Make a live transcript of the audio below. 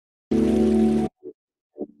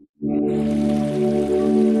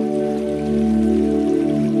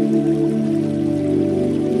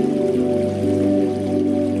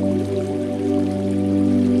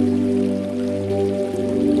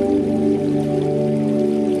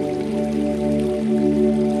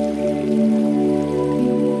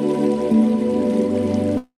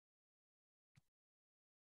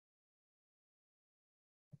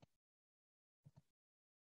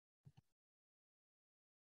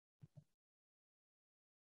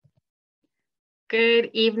Good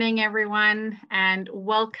evening, everyone, and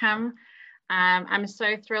welcome. I'm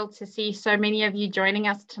so thrilled to see so many of you joining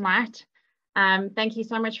us tonight. Thank you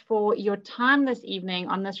so much for your time this evening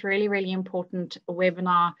on this really important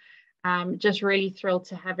webinar. Just really thrilled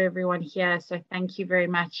to have everyone here, so thank you very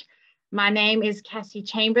much. My name is Cassie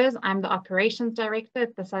Chambers. I'm the Operations Director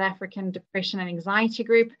at the South African Depression and Anxiety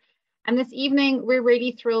Group. And this evening, we're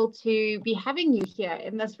really thrilled to be having you here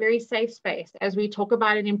in this very safe space as we talk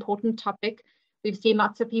about an important topic. We've seen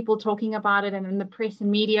lots of people talking about it and in the press and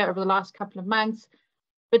media over the last couple of months.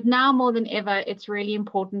 But now more than ever, it's really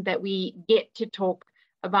important that we get to talk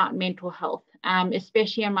about mental health,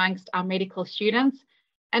 especially amongst our medical students,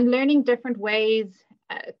 and learning different ways,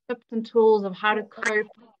 tips and tools of how to cope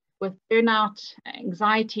with burnout,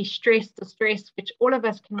 anxiety, stress, distress, which all of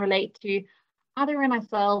us can relate to, either in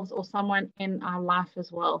ourselves or someone in our life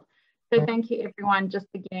as well. So thank you everyone just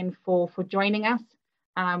again for joining us.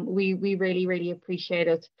 We really appreciate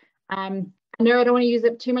it. I know I don't want to use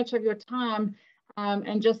up too much of your time,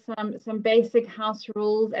 and just some basic house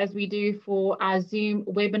rules as we do for our Zoom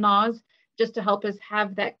webinars, just to help us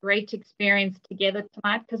have that great experience together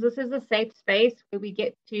tonight, because this is a safe space where we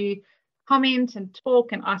get to comment and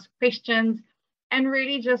talk and ask questions and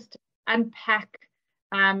really just unpack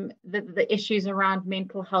the issues around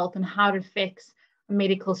mental health and how it affects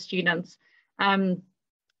medical students.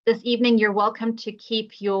 This evening, you're welcome to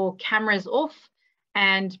keep your cameras off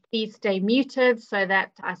and please stay muted so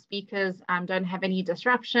that our speakers don't have any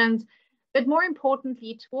disruptions. But more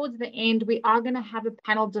importantly, towards the end, we are going to have a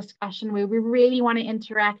panel discussion where we really want to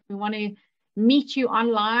interact. We want to meet you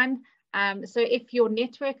online. So if your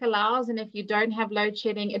network allows and if you don't have load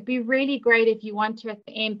shedding, it'd be really great if you want to at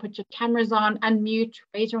the end put your cameras on, unmute,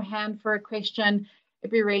 raise your hand for a question.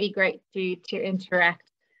 It'd be really great to interact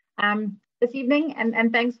this evening.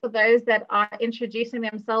 And thanks for those that are introducing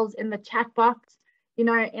themselves in the chat box. You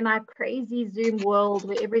know, in our crazy Zoom world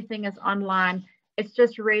where everything is online, it's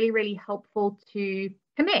just really helpful to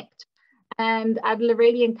connect. And I'd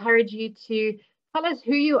really encourage you to tell us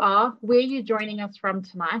who you are, where you're joining us from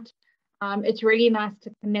tonight. It's really nice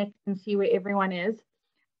to connect and see where everyone is.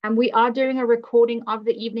 And we are doing a recording of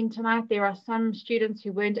the evening tonight. There are some students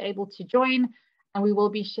who weren't able to join, and we will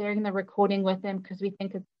be sharing the recording with them because we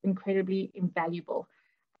think it's incredibly invaluable.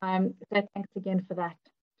 So thanks again for that.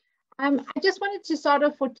 I just wanted to start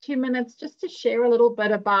off for 2 minutes just to share a little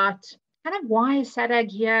bit about kind of why is SADAG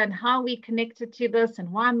here and how we connected to this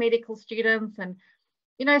and why medical students. And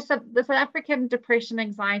you know, so the South African Depression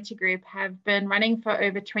Anxiety Group have been running for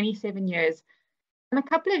over 27 years. And a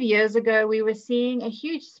couple of years ago, we were seeing a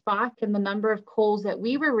huge spike in the number of calls that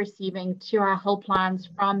we were receiving to our helplines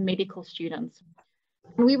from medical students.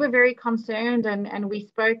 And we were very concerned, and we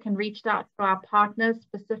spoke and reached out to our partners,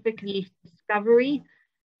 specifically Discovery,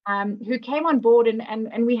 who came on board,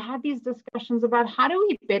 and we had these discussions about how do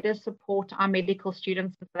we better support our medical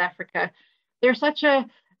students in South Africa. They're such a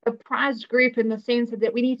prized group in the sense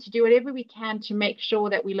that we need to do whatever we can to make sure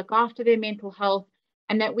that we look after their mental health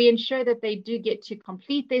and that we ensure that they do get to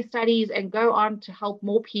complete their studies and go on to help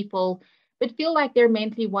more people, but feel like they're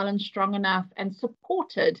mentally well and strong enough and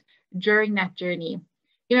supported during that journey.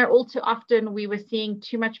 You know, all too often we were seeing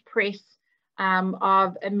too much press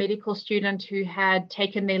of a medical student who had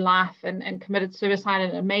taken their life and committed suicide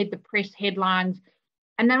and made the press headlines.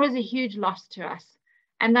 And that was a huge loss to us.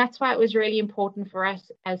 And that's why it was really important for us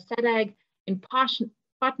as SADAG, in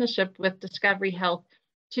partnership with Discovery Health,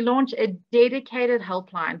 to launch a dedicated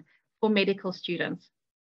helpline for medical students.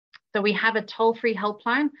 So we have a toll-free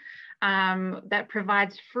helpline that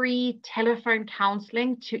provides free telephone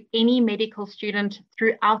counseling to any medical student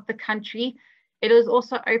throughout the country. It is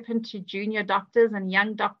also open to junior doctors and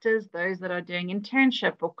young doctors, those that are doing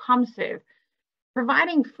internship or ComServe,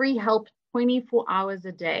 providing free help 24 hours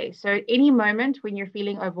a day. So at any moment when you're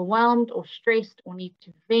feeling overwhelmed or stressed or need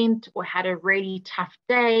to vent or had a really tough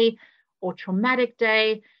day or traumatic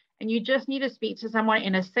day, and you just need to speak to someone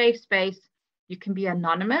in a safe space, you can be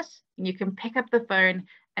anonymous and you can pick up the phone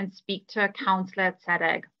and speak to a counselor at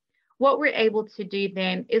SADAG. What we're able to do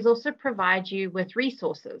then is also provide you with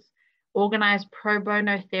resources, organize pro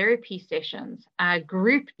bono therapy sessions,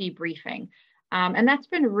 group debriefing. And that's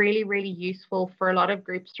been really useful for a lot of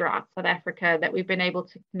groups throughout South Africa that we've been able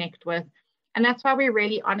to connect with. And that's why we're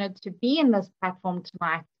really honored to be in this platform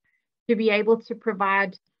tonight, to be able to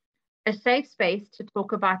provide a safe space to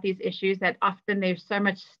talk about these issues that often there's so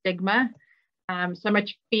much stigma, so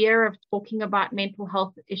much fear of talking about mental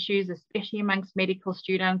health issues, especially amongst medical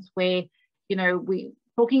students, where, you know, we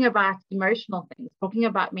talking about emotional things, talking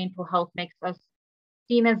about mental health makes us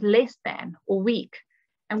seen as less than or weak.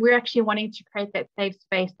 And we're actually wanting to create that safe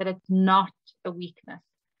space that it's not a weakness,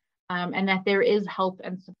 and that there is help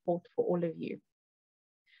and support for all of you.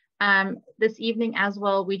 This evening as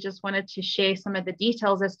well, we just wanted to share some of the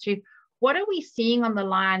details as to what are we seeing on the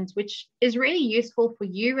lines, which is really useful for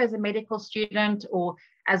you as a medical student or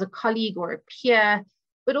as a colleague or a peer,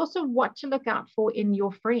 but also what to look out for in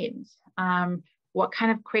your friends. What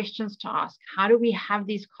kind of questions to ask? How do we have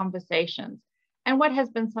these conversations? And what has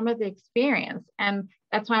been some of the experience? And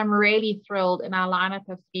that's why I'm really thrilled in our lineup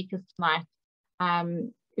of speakers tonight,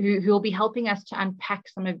 who will be helping us to unpack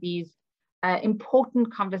some of these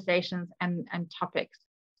important conversations and topics.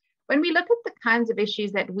 When we look at the kinds of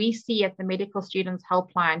issues that we see at the Medical Students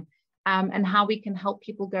Helpline, and how we can help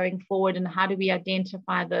people going forward, and how do we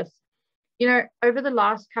identify this, you know, over the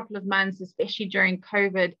last couple of months, especially during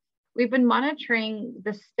COVID, we've been monitoring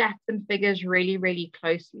the stats and figures really, really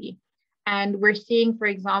closely. And we're seeing, for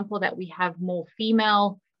example, that we have more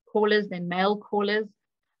female callers than male callers,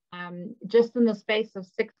 just in the space of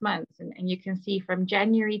 6 months. And you can see from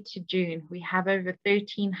January to June, we have over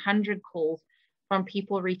 1,300 calls from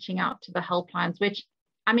people reaching out to the helplines, which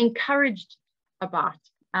I'm encouraged about.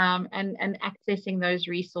 And accessing those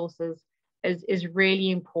resources is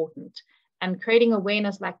really important. And creating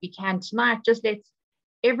awareness like we can tonight just lets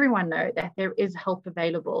everyone know that there is help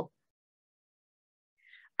available.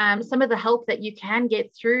 Some of the help that you can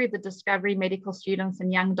get through the Discovery Medical Students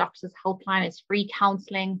and Young Doctors Helpline is free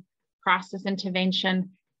counseling, crisis intervention,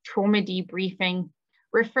 trauma debriefing,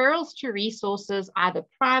 referrals to resources, either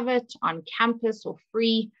private, on campus, or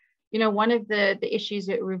free. You know, one of the issues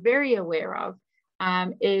that we're very aware of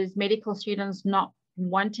is medical students not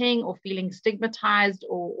wanting or feeling stigmatized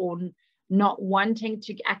or not wanting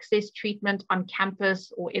to access treatment on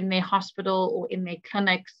campus or in their hospital or in their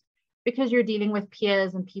clinics, because you're dealing with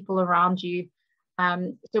peers and people around you.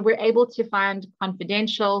 So we're able to find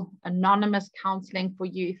confidential, anonymous counseling for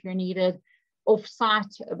you if you're needed,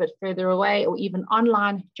 off-site, a bit further away, or even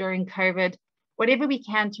online during COVID. Whatever we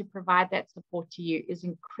can to provide that support to you is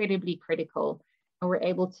incredibly critical, and we're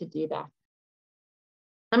able to do that.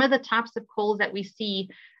 Some of the types of calls that we see,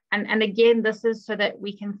 and again, this is so that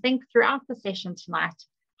we can think throughout the session tonight,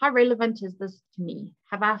 how relevant is this to me?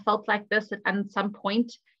 Have I felt like this at some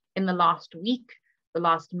point in the last week, the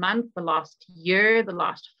last month, the last year, the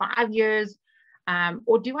last 5 years?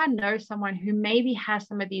 Or do I know someone who maybe has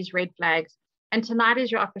some of these red flags? And tonight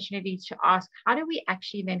is your opportunity to ask, how do we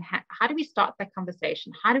actually then, how do we start that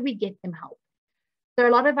conversation? How do we get them help? So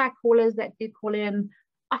a lot of our callers that do call in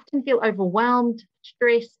often feel overwhelmed,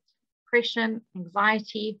 stressed, depression,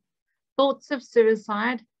 anxiety, thoughts of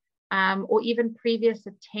suicide, or even previous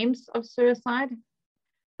attempts of suicide.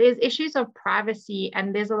 There's issues of privacy,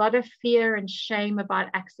 and there's a lot of fear and shame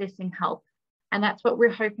about accessing help. And that's what we're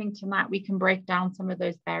hoping tonight we can break down some of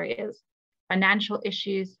those barriers. Financial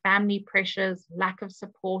issues, family pressures, lack of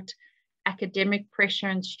support, academic pressure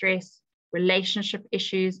and stress, relationship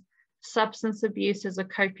issues, substance abuse as a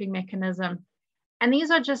coping mechanism. And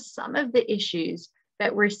these are just some of the issues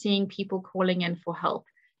that we're seeing people calling in for help.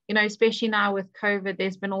 You know, especially now with COVID,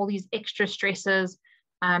 there's been all these extra stresses.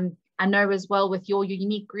 I know as well with your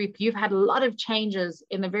unique group, you've had a lot of changes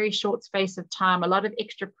in a very short space of time, a lot of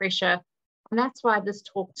extra pressure. And that's why this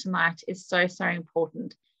talk tonight is so, so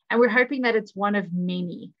important. And we're hoping that it's one of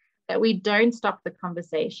many, that we don't stop the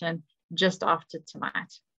conversation just after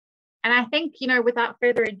tonight. And I think, you know, without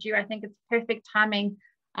further ado, I think it's perfect timing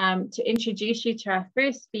to introduce you to our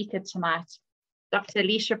first speaker tonight, Dr.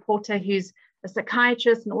 Alicia Porter, who's a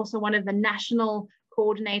psychiatrist and also one of the national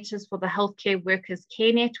coordinators for the Healthcare Workers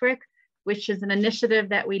Care Network, which is an initiative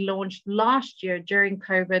that we launched last year during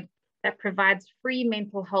COVID that provides free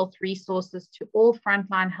mental health resources to all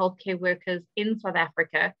frontline healthcare workers in South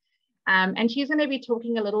Africa. And she's going to be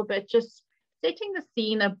talking a little bit, just setting the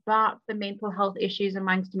scene about the mental health issues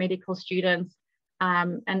amongst medical students,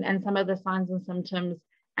 and some of the signs and symptoms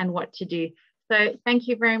and what to do. So thank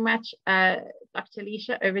you very much, Dr.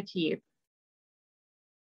 Alicia, over to you.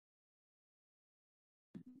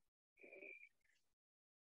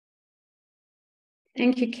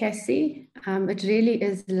 Thank you, Cassie. It really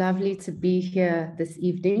is lovely to be here this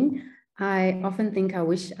evening. I often think I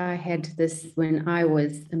wish I had this when I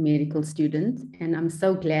was a medical student, and I'm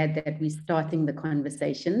so glad that we're starting the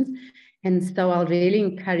conversations. And so I'll really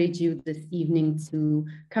encourage you this evening to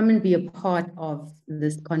come and be a part of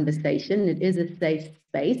this conversation. It is a safe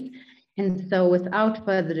space. And so without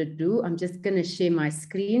further ado, I'm just going to share my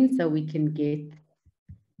screen so we can get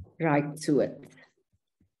right to it.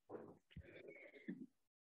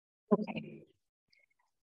 Okay.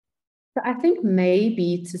 So I think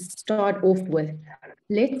maybe to start off with,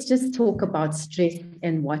 let's just talk about stress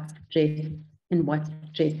and what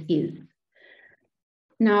stress is.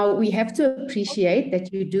 Now, we have to appreciate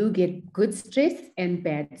that you do get good stress and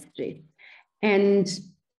bad stress. And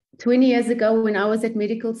 20 years ago, when I was at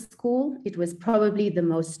medical school, it was probably the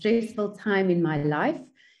most stressful time in my life.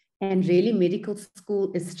 And really, medical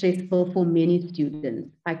school is stressful for many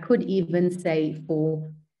students. I could even say for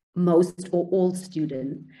most or all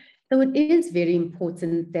students. So it is very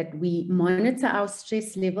important that we monitor our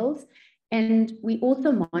stress levels, and we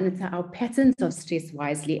also monitor our patterns of stress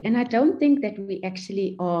wisely. And I don't think that we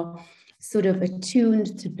actually are sort of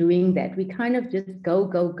attuned to doing that. We kind of just go,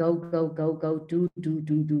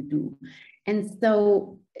 do. And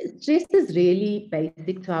so stress is really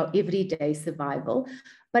basic to our everyday survival.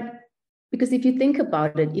 But because if you think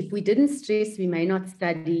about it, if we didn't stress, we may not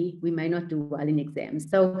study, we may not do well in exams.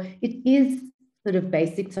 So it is sort of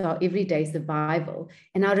basic to our everyday survival.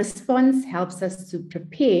 And our response helps us to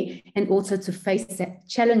prepare and also to face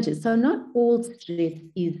challenges. So not all stress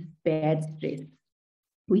is bad stress.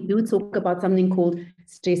 We do talk about something called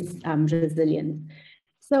stress resilience.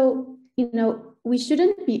 So, we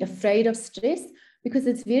shouldn't be afraid of stress, because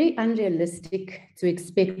it's very unrealistic to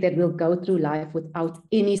expect that we'll go through life without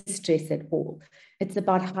any stress at all. It's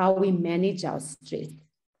about how we manage our stress.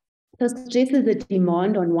 So stress is a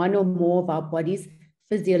demand on one or more of our body's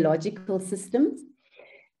physiological systems.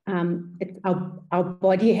 Our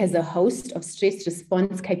body has a host of stress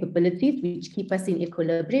response capabilities which keep us in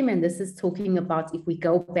equilibrium. And this is talking about, if we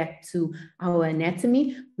go back to our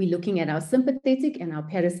anatomy, we're looking at our sympathetic and our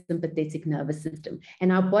parasympathetic nervous system.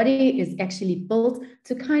 And our body is actually built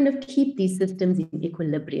to kind of keep these systems in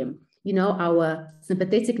equilibrium. Our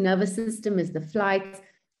sympathetic nervous system is the flight,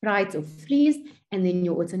 or freeze. And then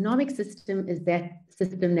your autonomic system is that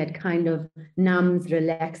system that kind of numbs,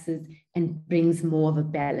 relaxes, and brings more of a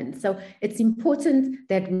balance. So it's important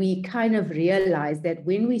that we kind of realize that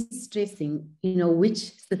when we're stressing,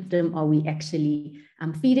 which system are we actually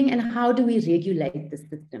feeding, and how do we regulate the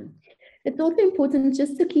system? It's also important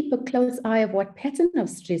just to keep a close eye of what pattern of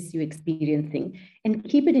stress you're experiencing and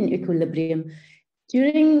keep it in equilibrium.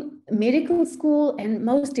 During medical school, and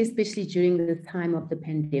most especially during the time of the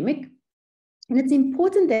pandemic, and it's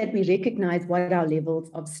important that we recognize what our levels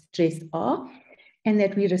of stress are and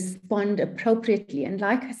that we respond appropriately. And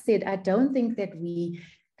like I said, I don't think that we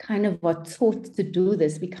kind of are taught to do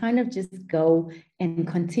this. We kind of just go and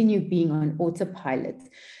continue being on autopilot.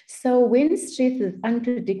 So when stress is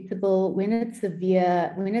unpredictable, when it's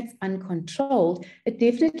severe, when it's uncontrolled, it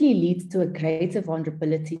definitely leads to a greater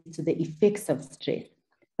vulnerability to the effects of stress.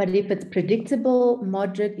 But if it's predictable,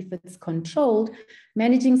 moderate, if it's controlled,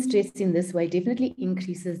 managing stress in this way definitely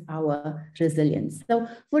increases our resilience. So,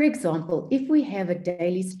 for example, if we have a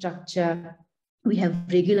daily structure, we have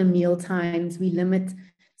regular meal times, we limit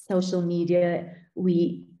social media,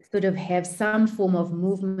 we sort of have some form of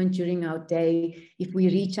movement during our day, if we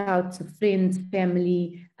reach out to friends,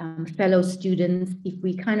 family, fellow students, if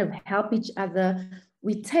we kind of help each other,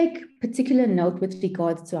 we take particular note with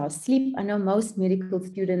regards to our sleep. I know most medical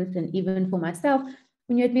students, and even for myself,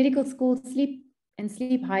 when you're at medical school, sleep and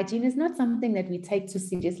sleep hygiene is not something that we take too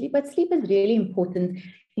seriously, but sleep is really important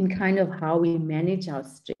in kind of how we manage our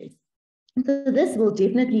stress. And so this will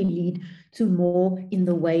definitely lead to more in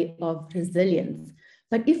the way of resilience.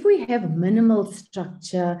 But if we have minimal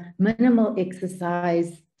structure, minimal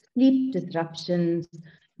exercise, sleep disruptions,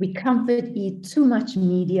 we comfort eat too much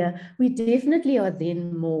media, we definitely are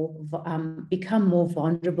then become more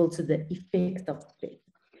vulnerable to the effects of stress.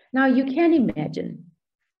 Now, you can imagine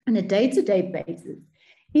on a day-to-day basis,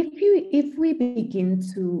 if we begin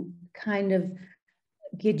to kind of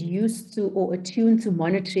get used to or attuned to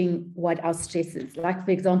monitoring what our stress is. Like,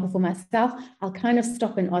 for example, for myself, I'll kind of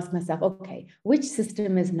stop and ask myself, okay, which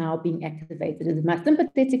system is now being activated? Is it my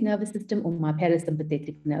sympathetic nervous system or my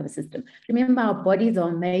parasympathetic nervous system? Remember, our bodies are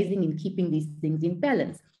amazing in keeping these things in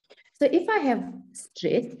balance. So if I have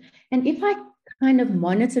stress, and if I kind of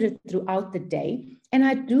monitor it throughout the day, and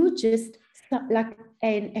I do just like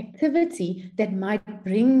an activity that might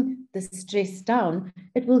bring the stress down,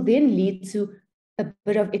 it will then lead to a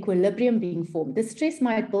bit of equilibrium being formed. The stress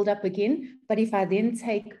might build up again, but if I then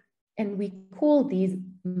take, and we call these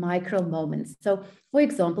micro moments. So for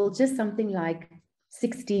example, just something like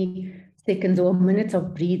 60 seconds or a minute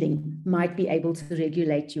of breathing might be able to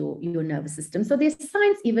regulate your nervous system. So there's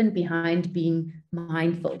science even behind being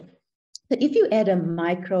mindful. So if you add a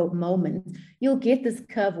micro moment, you'll get this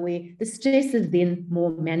curve where the stress is then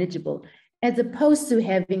more manageable, as opposed to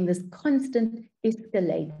having this constant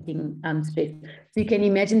escalating stress. So you can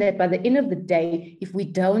imagine that by the end of the day, if we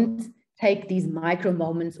don't take these micro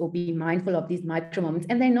moments or be mindful of these micro moments,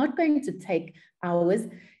 and they're not going to take hours,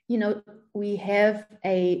 we have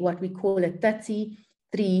what we call a 30,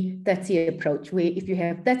 3-30 approach, where if you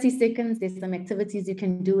have 30 seconds, there's some activities you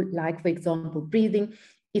can do, like, for example, breathing.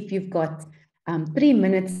 If you've got 3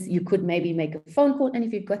 minutes, you could maybe make a phone call. And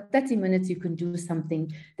if you've got 30 minutes, you can do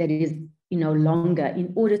something that is, longer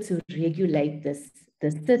in order to regulate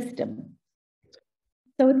the system.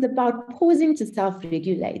 So it's about pausing to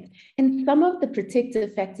self-regulate. And some of the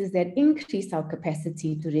protective factors that increase our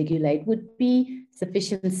capacity to regulate would be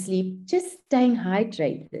sufficient sleep, just staying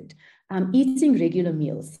hydrated, eating regular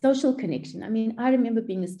meals, social connection. I mean, I remember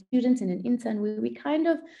being a student and an intern where we kind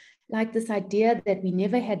of like this idea that we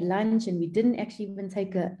never had lunch and we didn't actually even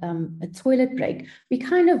take a toilet break. We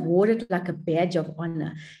kind of wore it like a badge of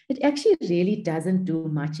honor. It actually really doesn't do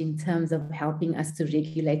much in terms of helping us to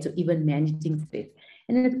regulate or even managing stress.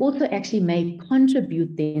 And it also actually may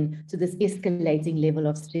contribute then to this escalating level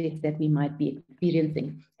of stress that we might be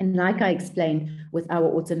experiencing. And like I explained with our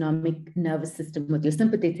autonomic nervous system, with your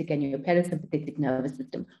sympathetic and your parasympathetic nervous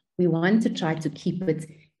system, we want to try to keep it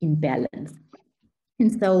in balance.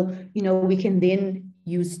 And so, we can then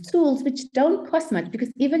use tools which don't cost much, because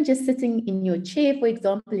even just sitting in your chair, for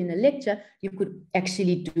example, in a lecture, you could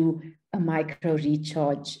actually do a micro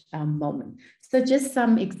recharge moment. So just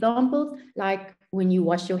some examples, like when you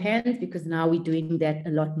wash your hands, because now we're doing that a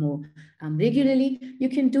lot more regularly. You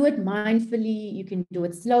can do it mindfully, you can do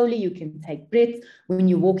it slowly, you can take breaths. When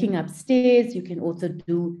you're walking upstairs, you can also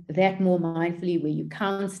do that more mindfully, where you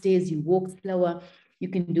count stairs, you walk slower. You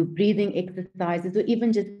can do breathing exercises, or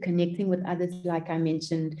even just connecting with others, like I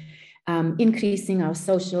mentioned, increasing our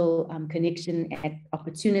social connection at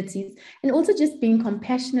opportunities, and also just being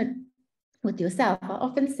compassionate with yourself. I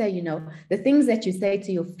often say, the things that you say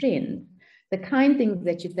to your friends, the kind things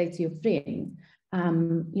that you say to your friends,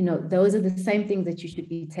 those are the same things that you should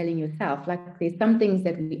be telling yourself. Like, there's some things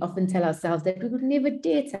that we often tell ourselves that we would never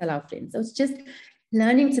dare tell our friends. So it's just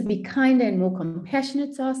learning to be kinder and more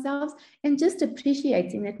compassionate to ourselves, and just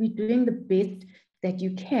appreciating that we're doing the best that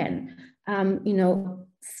you can.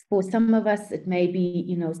 For some of us, it may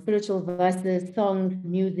be, spiritual verses, songs,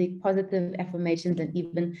 music, positive affirmations, and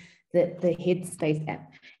even the Headspace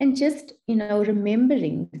app. And just,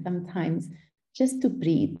 remembering sometimes just to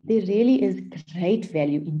breathe. There really is great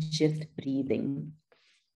value in just breathing.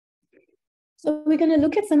 So we're going to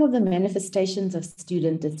look at some of the manifestations of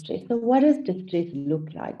student distress. So what does distress look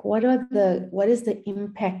like? What is the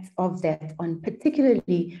impact of that on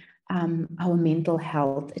particularly our mental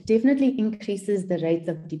health? It definitely increases the rates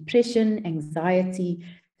of depression, anxiety,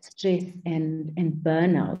 stress, and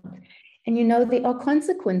burnout. And there are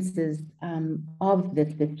consequences of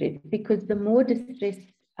this distress, because the more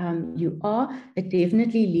distressed you are, it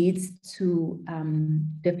definitely leads to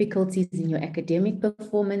difficulties in your academic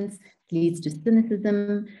performance, leads to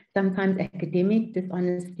cynicism, sometimes academic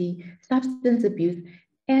dishonesty, substance abuse,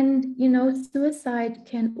 and suicide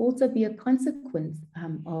can also be a consequence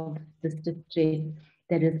of this distress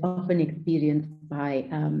that is often experienced by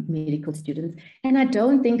medical students. And I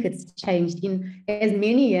don't think it's changed in as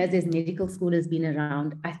many years as medical school has been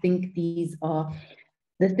around. I think these are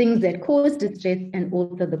the things that cause distress and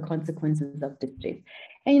also the consequences of distress.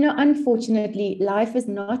 And, unfortunately, life is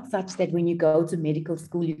not such that when you go to medical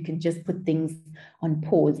school, you can just put things on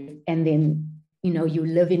pause and then, you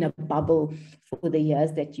live in a bubble for the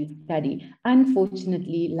years that you study.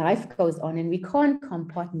 Unfortunately, life goes on and we can't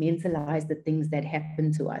compartmentalize the things that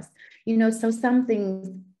happen to us. So some things,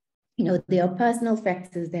 there are personal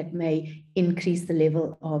factors that may increase the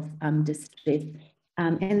level of distress.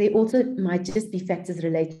 And they also might just be factors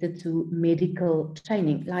related to medical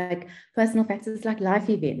training, like personal factors like life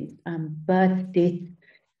events, birth, death,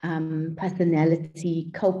 personality,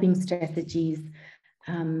 coping strategies,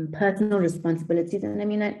 personal responsibilities. And I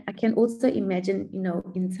mean, I can also imagine,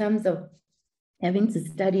 in terms of having to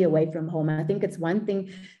study away from home. I think it's one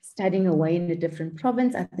thing studying away in a different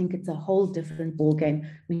province. I think it's a whole different ballgame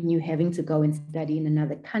when you're having to go and study in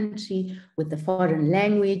another country with a foreign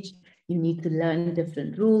language. You need to learn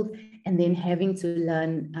different rules, and then having to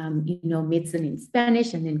learn, medicine in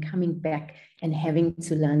Spanish, and then coming back and having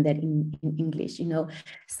to learn that in English.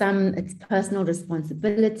 It's personal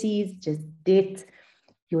responsibilities, just debt,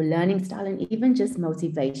 your learning style, and even just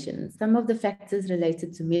motivation. Some of the factors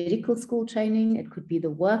related to medical school training, it could be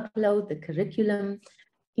the workload, the curriculum.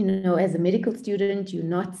 As a medical student, you're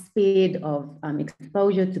not spared of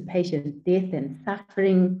exposure to patient death and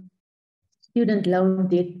suffering. Student loan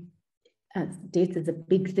debt is a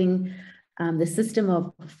big thing. The system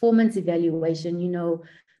of performance evaluation,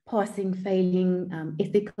 passing, failing,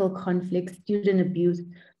 ethical conflicts, student abuse,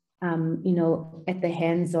 at the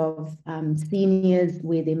hands of seniors,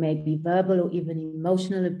 where there may be verbal or even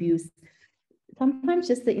emotional abuse. sometimes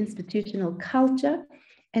just the institutional culture,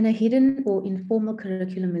 and a hidden or informal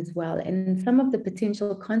curriculum as well. And some of the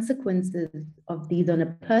potential consequences of these on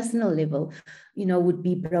a personal level, would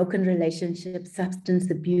be broken relationships, substance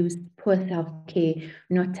abuse, poor self-care,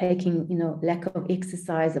 not taking, lack of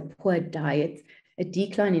exercise, a poor diet, a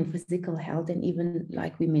decline in physical health, and even,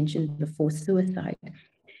 like we mentioned before, suicide.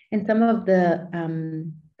 And some of the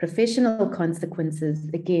professional consequences,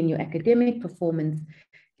 again, your academic performance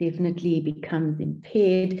definitely becomes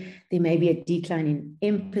impaired. There may be a decline in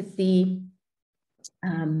empathy,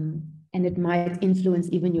 and it might influence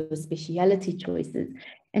even your speciality choices.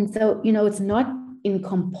 And so, it's not in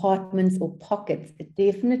compartments or pockets. It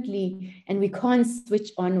definitely, and we can't switch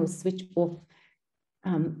on or switch off.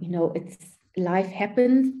 It's life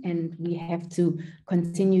happens, and we have to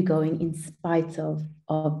continue going in spite of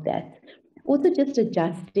that. Also, just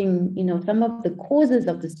adjusting, some of the causes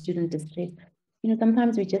of the student distress.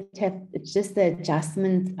 Sometimes we just have, it's just the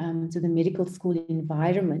adjustment to the medical school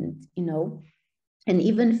environment, and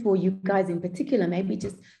even for you guys in particular, maybe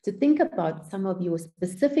just to think about some of your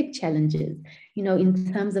specific challenges,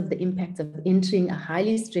 in terms of the impact of entering a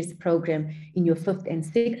highly stressed program in your 5th and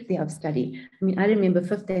 6th year of study. I mean, I remember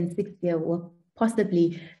 5th and 6th year were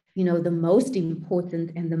possibly, the most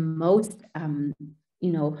important and the most,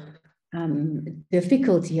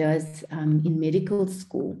 difficult years in medical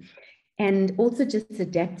school. And also just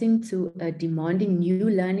adapting to a demanding new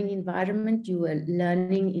learning environment. You are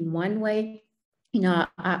learning in one way. I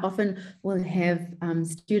often will have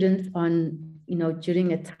students on,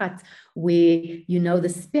 during a TAT where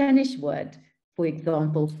the Spanish word, for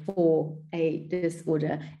example, for a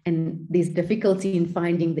disorder, and there's difficulty in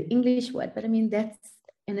finding the English word. But I mean, that's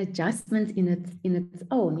an adjustment in its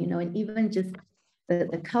own, and even just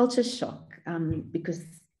the culture shock, because,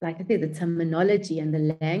 like I said, the terminology and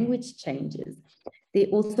the language changes. There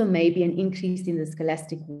also may be an increase in the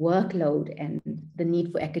scholastic workload and the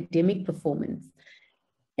need for academic performance.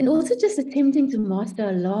 And also just attempting to master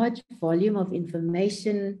a large volume of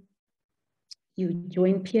information. You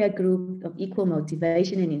join peer groups of equal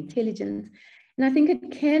motivation and intelligence. And I think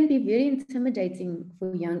it can be very intimidating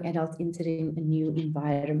for young adults entering a new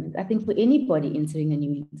environment. I think for anybody entering a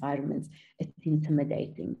new environment, it's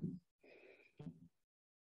intimidating.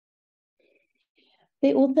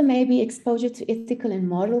 There also may be exposure to ethical and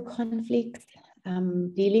moral conflicts,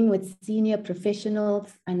 dealing with senior professionals.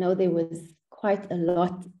 I know there was quite a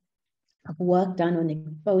lot of work done on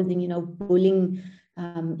exposing, bullying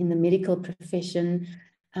in the medical profession.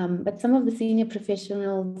 But some of the senior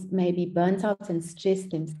professionals may be burnt out and stressed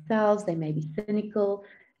themselves. They may be cynical.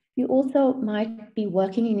 You also might be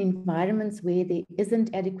working in environments where there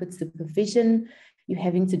isn't adequate supervision. You're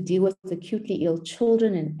having to deal with acutely ill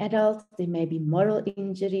children and adults. There may be moral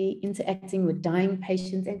injury, interacting with dying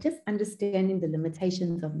patients, and just understanding the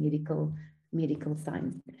limitations of medical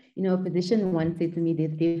science. A physician once said to me,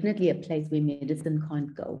 there's definitely a place where medicine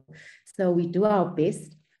can't go. So we do our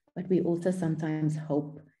best, but we also sometimes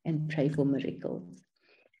hope and pray for miracles.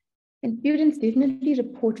 And students definitely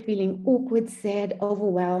report feeling awkward, sad,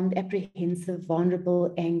 overwhelmed, apprehensive,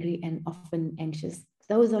 vulnerable, angry, and often anxious.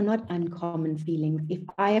 Those are not uncommon feelings. If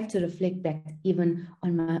I have to reflect back even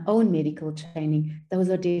on my own medical training, those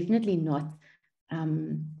are definitely not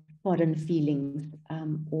foreign feelings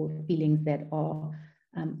or feelings that are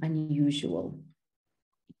unusual.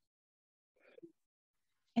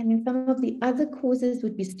 And then some of the other causes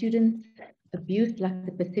would be student abuse, like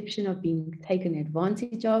the perception of being taken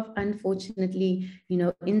advantage of. Unfortunately,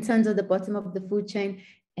 interns are the bottom of the food chain,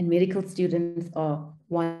 and medical students are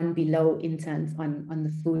one below interns on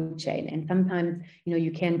the food chain. And sometimes,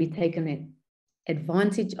 you can be taken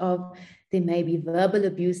advantage of. There may be verbal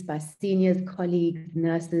abuse by seniors, colleagues,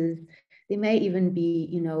 nurses. There may even be,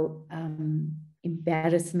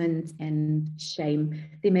 embarrassment and shame.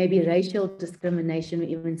 There may be racial discrimination or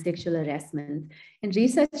even sexual harassment. And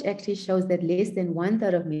research actually shows that less than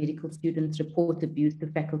 1/3 of medical students report abuse to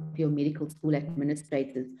faculty or medical school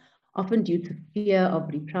administrators, often due to fear of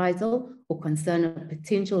reprisal or concern of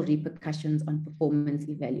potential repercussions on performance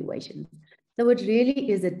evaluations. So it really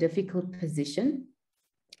is a difficult position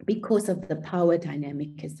because of the power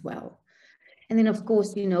dynamic as well. And then, of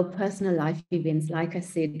course, personal life events. Like I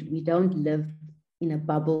said, we don't live in a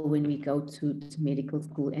bubble when we go to medical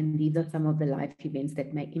school, and these are some of the life events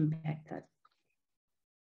that may impact us.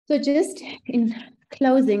 So just in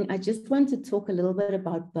closing, I just want to talk a little bit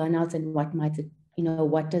about burnout and what might it,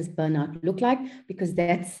 what does burnout look like? Because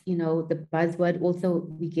that's, the buzzword. Also,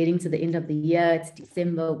 we're getting to the end of the year, it's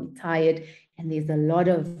December, we're tired, and there's a lot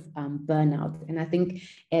of burnout. And I think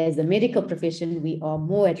as a medical profession, we are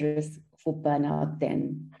more at risk for burnout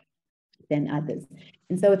than than others.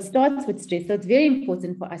 And so it starts with stress. So it's very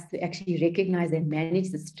important for us to actually recognize and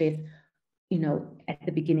manage the stress, at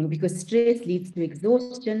the beginning, because stress leads to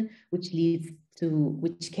exhaustion, which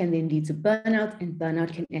can then lead to burnout, and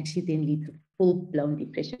burnout can actually then lead to full-blown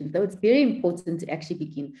depression. So it's very important to actually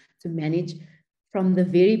begin to manage from the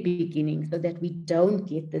very beginning so that we don't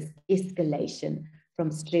get this escalation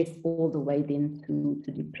from stress all the way then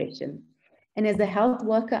to depression. And as a health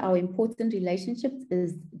worker, our important relationships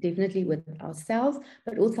is definitely with ourselves,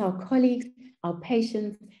 but also our colleagues, our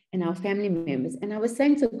patients, and our family members. And I was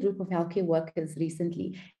saying to a group of healthcare workers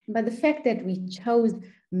recently, by the fact that we chose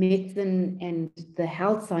medicine and the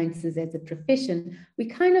health sciences as a profession, we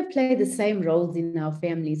kind of play the same roles in our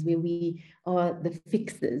families where we are the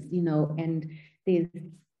fixers, and there's,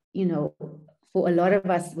 for a lot of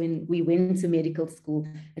us, when we went to medical school,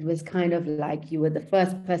 it was kind of like you were the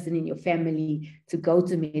first person in your family to go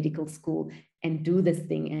to medical school and do this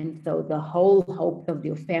thing. And so the whole hope of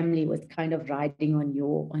your family was kind of riding on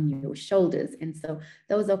your shoulders. And so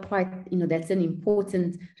those are quite, that's an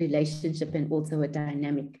important relationship and also a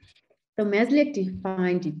dynamic. So Maslow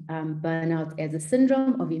defined burnout as a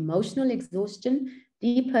syndrome of emotional exhaustion,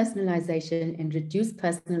 depersonalization, and reduced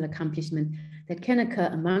personal accomplishment that can occur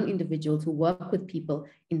among individuals who work with people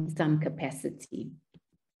in some capacity.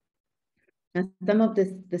 Now, some of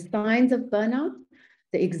the signs of burnout,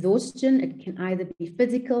 the exhaustion, it can either be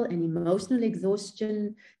physical and emotional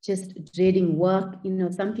exhaustion, just dreading work.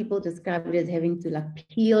 Some people describe it as having to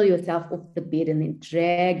peel yourself off the bed and then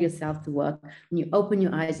drag yourself to work. When you open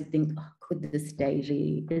your eyes, you think, oh, could this day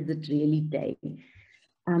really, is it really day?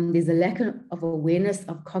 There's a lack of awareness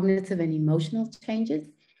of cognitive and emotional changes.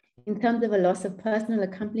 In terms of a loss of personal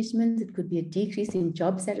accomplishment, it could be a decrease in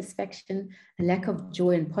job satisfaction, a lack of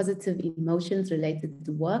joy and positive emotions related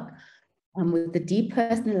to work. With the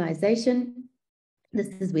depersonalization, this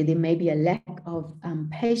is where there may be a lack of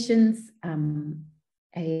patience,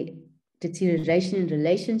 a deterioration in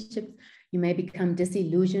relationships. You may become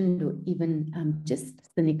disillusioned or even just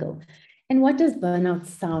cynical. And what does burnout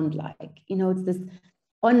sound like? It's this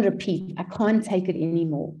on repeat. I can't take it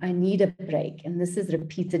anymore. I need a break. And this is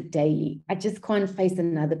repeated daily. I just can't face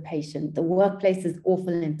another patient. The workplace is awful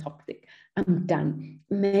and toxic. I'm done.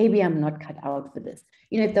 Maybe I'm not cut out for this.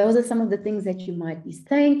 If those are some of the things that you might be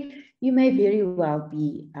saying, you may very well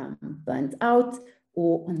be burnt out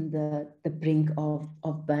or on the brink of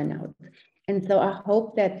burnout. And so I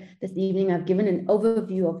hope that this evening I've given an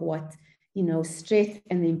overview of what stress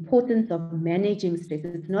and the importance of managing stress.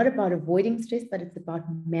 It's not about avoiding stress, but it's about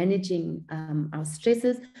managing our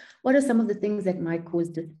stresses. What are some of the things that might cause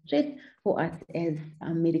distress for us as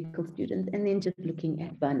medical students? And then just looking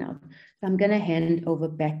at burnout. So I'm going to hand over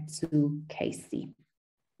back to Casey.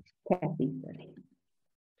 Kathy, sorry.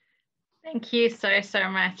 Thank you so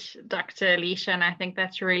much, Dr. Alicia. And I think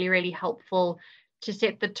that's really, really helpful to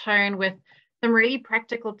set the tone with some really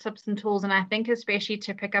practical tips and tools, and I think especially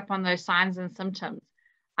to pick up on those signs and symptoms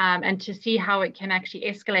and to see how it can actually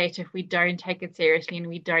escalate if we don't take it seriously and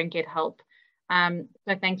we don't get help.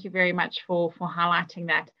 So thank you very much for highlighting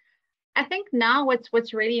that. I think now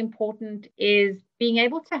what's really important is being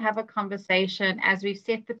able to have a conversation as we've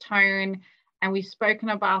set the tone and we've spoken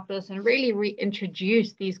about this and really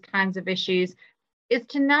reintroduce these kinds of issues, is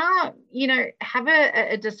to now, have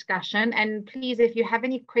a discussion. And please, if you have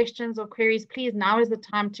any questions or queries, please, now is the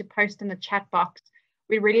time to post in the chat box.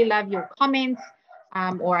 We really love your comments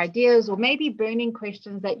or ideas, or maybe burning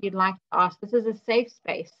questions that you'd like to ask. This is a safe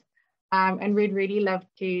space, and we'd really love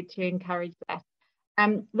to encourage that.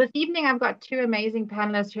 This evening, I've got two amazing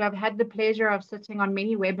panelists who I've had the pleasure of sitting on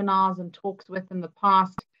many webinars and talks with in the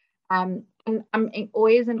past. And I'm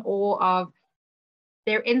always in awe of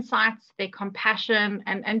their insights, their compassion,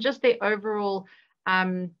 and just their overall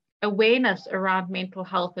awareness around mental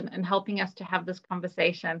health and helping us to have this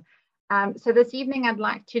conversation. So this evening, I'd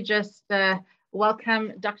like to just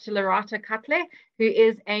welcome Dr. Lorata Cutler, who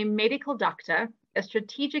is a medical doctor, a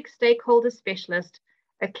strategic stakeholder specialist,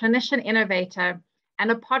 a clinician innovator, and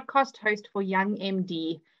a podcast host for Young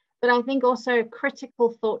MD, but I think also a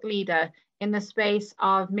critical thought leader in the space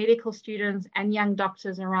of medical students and young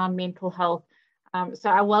doctors around mental health. So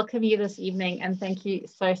I welcome you this evening, and thank you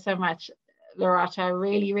so much, Lorata. I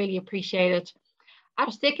really, really appreciate it.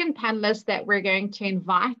 Our second panelist that we're going to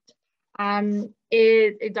invite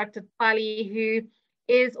is Dr. Pali, who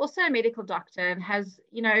is also a medical doctor and has,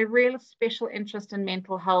 a real special interest in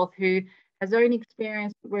mental health, who has own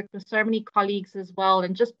experience, worked with so many colleagues as well,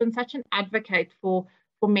 and just been such an advocate for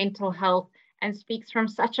mental health and speaks from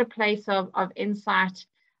such a place of insight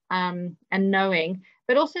and knowing.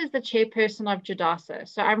 but also as the chairperson of JDASA.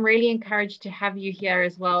 So I'm really encouraged to have you here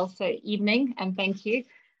as well. So evening, and thank you.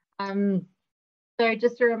 So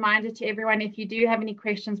just a reminder to everyone, if you do have any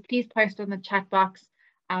questions, please post in the chat box.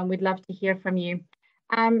 We'd love to hear from you.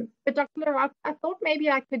 But Dr. Laroque, I thought maybe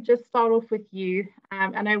I could just start off with you.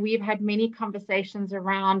 I know we've had many conversations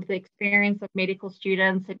around the experience of medical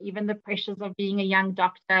students and even the pressures of being a young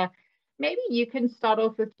doctor. Maybe you can start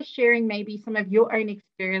off with just sharing maybe some of your own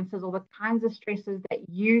experiences or the kinds of stresses that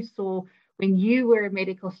you saw when you were a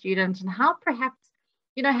medical student, and how perhaps,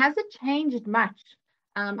 has it changed much?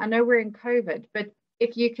 I know we're in COVID, but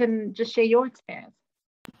if you can just share your experience.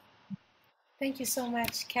 Thank you so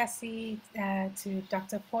much, Cassie, to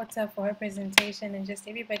Dr. Porter for her presentation, and just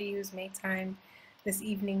everybody who's made time this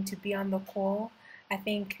evening to be on the call. I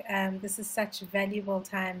think this is such valuable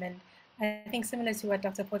time, and I think similar to what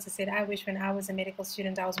Dr. Porter said, I wish when I was a medical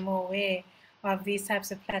student I was more aware of these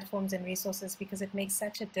types of platforms and resources, because it makes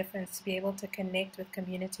such a difference to be able to connect with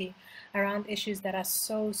community around issues that are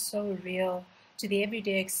so, so real to the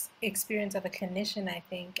everyday experience of a clinician, I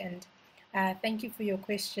think. And thank you for your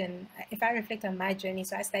question. If I reflect on my journey,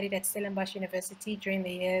 so I studied at Stellenbosch University during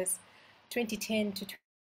the years 2010 to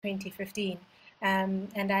 2015.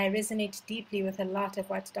 And I resonate deeply with a lot of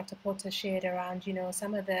what Dr. Porter shared around,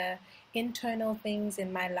 some of the internal things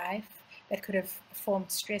in my life that could have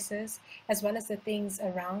formed stresses, as well as the things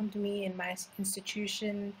around me in my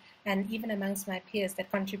institution and even amongst my peers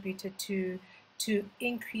that contributed to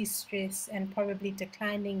increased stress and probably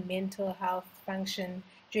declining mental health function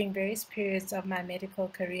during various periods of my medical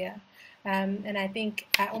career. And I think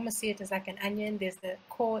I almost see it as like an onion. There's the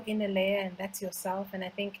core inner layer, and that's yourself. And I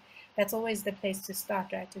think that's always the place to start,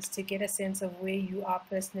 right? Is to get a sense of where you are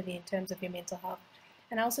personally in terms of your mental health.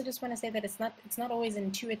 And I also just want to say that it's not always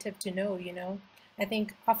intuitive to know, I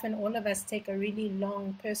think often all of us take a really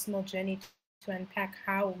long personal journey to unpack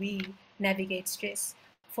how we navigate stress.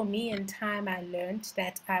 For me, in time, I learned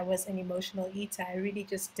that I was an emotional eater. I really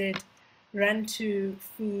just did run to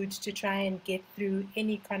food to try and get through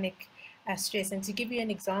any chronic stress. And to give you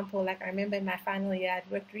an example, like I remember in my final year,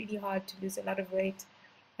 I'd worked really hard to lose a lot of weight.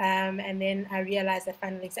 And then I realized that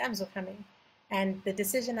final exams were coming. And the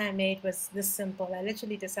decision I made was this simple. I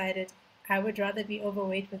literally decided I would rather be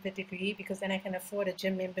overweight with a degree, because then I can afford a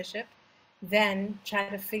gym membership, than try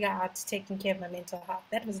to figure out taking care of my mental health.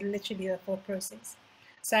 That was literally the thought process.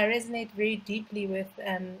 So I resonate very deeply with,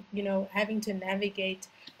 having to navigate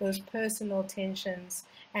those personal tensions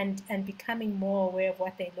and becoming more aware of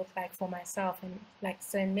what they look like for myself. And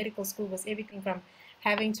so in medical school was everything from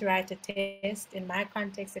having to write a test. In my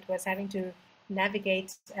context, it was having to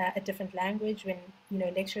navigate a different language when,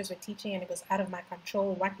 lecturers were teaching, and it was out of my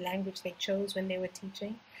control what language they chose when they were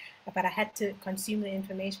teaching. But I had to consume the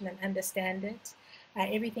information and understand it.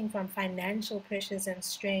 Everything from financial pressures and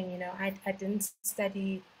strain. I didn't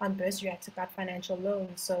study on bursary. I took out financial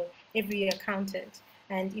loans, so every year counted.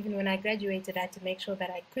 And even when I graduated, I had to make sure that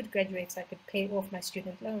I could graduate so I could pay off my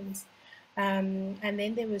student loans. And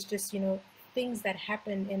then there was just, things that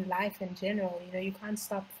happen in life in general. You can't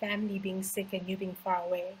stop family being sick and you being far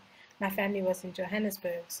away. My family was in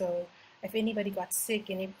Johannesburg, so if anybody got sick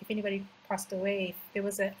and if anybody passed away, if there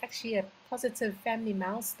was actually a positive family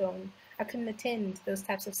milestone, I couldn't attend those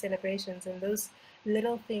types of celebrations, and those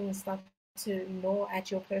little things start to gnaw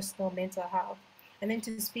at your personal mental health. And then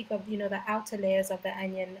to speak of, the outer layers of the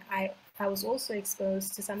onion, I was also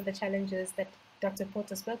exposed to some of the challenges that Dr.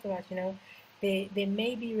 Porter spoke about. There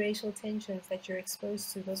may be racial tensions that you're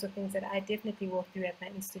exposed to. Those are things that I definitely walked through at my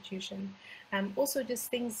institution. Also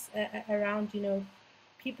just things around,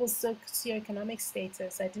 people's socioeconomic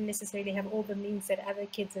status. I didn't necessarily have all the means that other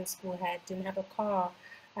kids in school had. Didn't have a car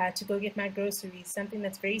to go get my groceries. Something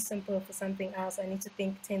that's very simple for something else, I need to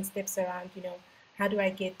think 10 steps around, how do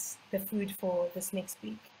I get the food for this next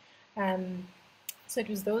week? So it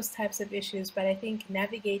was those types of issues, but I think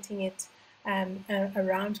navigating it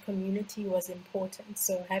around community was important.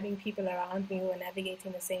 So having people around me who are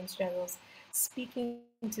navigating the same struggles, speaking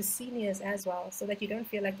to seniors as well, so that you don't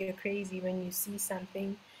feel like you're crazy when you see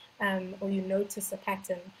something or you notice a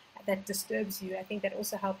pattern that disturbs you. I think that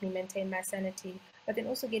also helped me maintain my sanity. But then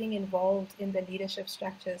also getting involved in the leadership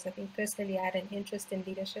structures. I think personally I had an interest in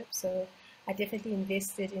leadership, so I definitely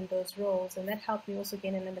invested in those roles, and that helped me also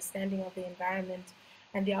gain an understanding of the environment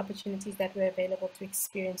and the opportunities that were available to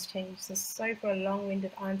experience change. So sorry for a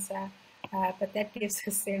long-winded answer, but that gives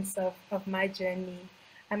a sense of my journey.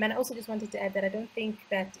 And I also just wanted to add that I don't think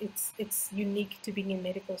that it's unique to being in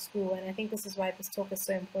medical school, and I think this is why this talk is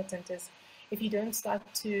so important, is if you don't start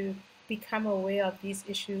to become aware of these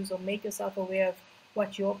issues or make yourself aware of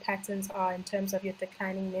what your patterns are in terms of your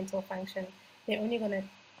declining mental function,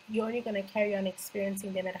 you're only gonna carry on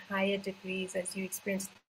experiencing them at higher degrees as you experience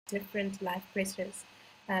different life pressures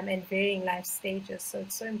and varying life stages. So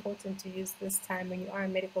it's so important to use this time when you are a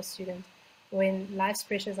medical student, when life's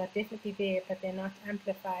pressures are definitely there, but they're not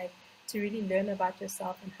amplified, to really learn about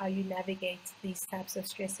yourself and how you navigate these types of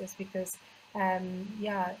stresses, because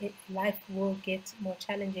life will get more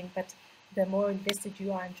challenging, but the more invested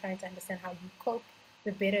you are in trying to understand how you cope,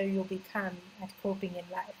 the better you'll become at coping in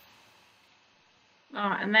life.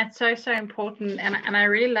 Oh, and that's so, so important. And I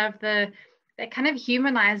really love the kind of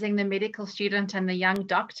humanizing the medical student and the young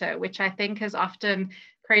doctor, which I think has often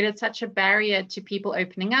created such a barrier to people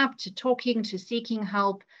opening up, to talking, to seeking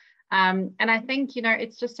help. And I think,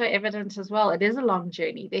 it's just so evident as well. It is a long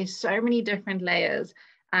journey. There's so many different layers.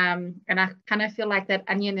 And I kind of feel like that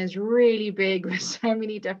onion is really big with so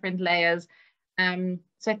many different layers.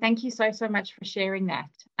 So thank you so, so much for sharing that.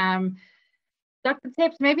 Dr.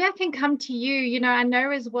 Teps, maybe I can come to you. I know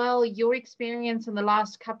as well your experience in the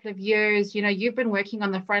last couple of years, you've been working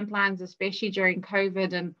on the front lines, especially during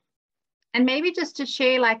COVID, and maybe just to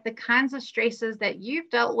share like the kinds of stresses that you've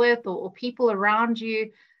dealt with or people around you.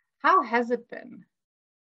 How has it been?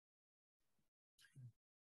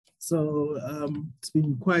 So it's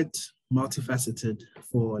been quite multifaceted,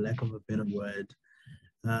 for lack of a better word.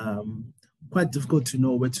 Quite difficult to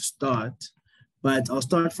know where to start, but I'll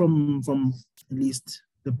start from at least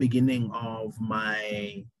the beginning of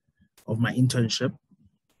my internship.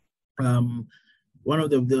 One of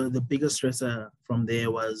the biggest stressor from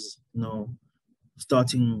there was,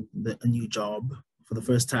 starting a new job for the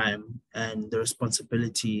first time, and the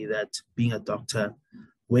responsibility that being a doctor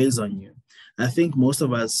weighs on you. I think most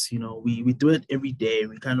of us, we do it every day.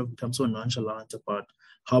 We kind of become so nonchalant about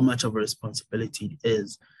how much of a responsibility it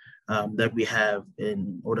is that we have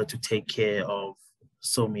in order to take care of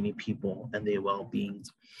so many people and their well-being.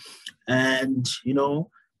 And,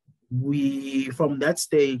 we, from that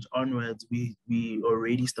stage onwards, we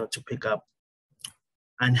already start to pick up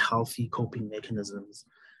unhealthy coping mechanisms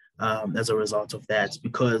as a result of that,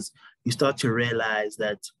 because you start to realize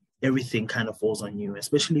that everything kind of falls on you,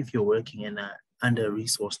 especially if you're working in an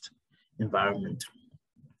under-resourced environment.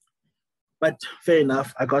 But fair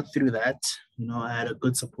enough, I got through that. I had a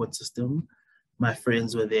good support system. My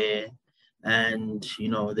friends were there, and,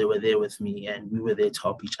 they were there with me, and we were there to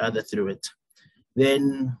help each other through it.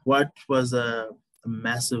 Then what was a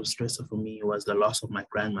massive stressor for me was the loss of my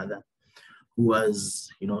grandmother, who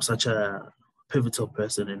was, such a pivotal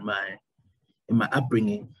person in my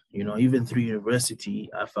upbringing. Even through university,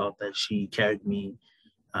 I felt that she carried me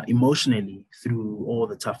emotionally through all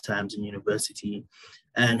the tough times in university.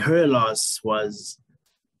 And her loss was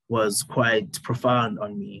quite profound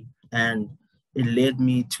on me. And it led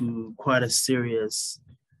me to quite a serious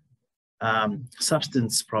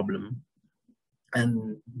substance problem.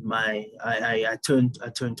 And I turned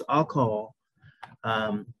to alcohol,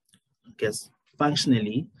 I guess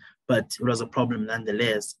functionally, but it was a problem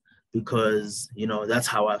nonetheless, because that's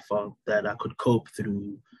how I felt that I could cope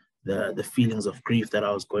through the feelings of grief that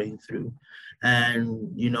I was going through.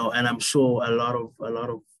 And and I'm sure a lot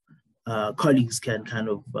of colleagues can kind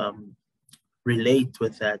of relate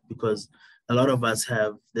with that, because a lot of us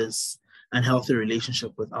have this unhealthy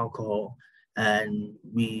relationship with alcohol, and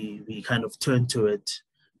we kind of turn to it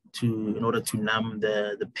in order to numb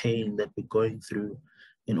the pain that we're going through,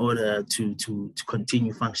 in order to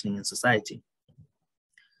continue functioning in society.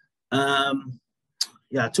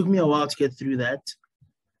 It took me a while to get through that,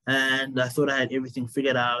 and I thought I had everything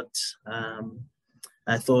figured out.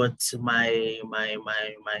 I thought my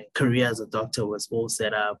career as a doctor was all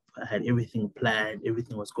set up. I had everything planned,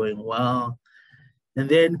 everything was going well. And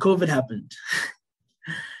then COVID happened.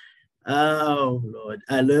 Oh, Lord.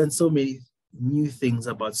 I learned so many new things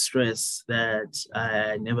about stress that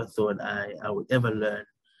I never thought I would ever learn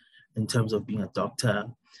in terms of being a doctor.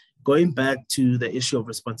 Going back to the issue of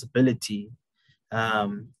responsibility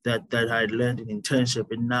that I had learned in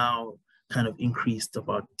internship, and now kind of increased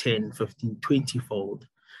about 10, 15, 20-fold,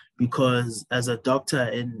 because as a doctor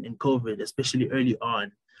in COVID, especially early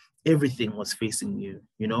on, everything was facing you,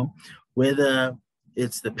 whether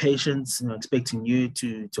it's the patients expecting you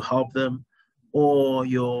to help them, or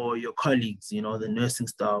your colleagues, the nursing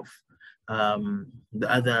staff, the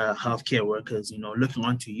other healthcare workers, looking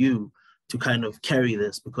onto you to kind of carry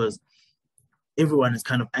this, because everyone is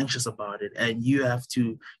kind of anxious about it, and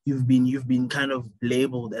you've been kind of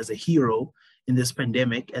labeled as a hero in this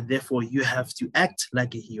pandemic, and therefore you have to act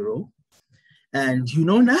like a hero, and you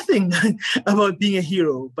know nothing about being a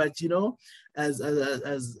hero. But as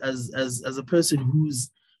a person who's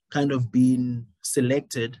kind of been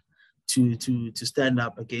selected to stand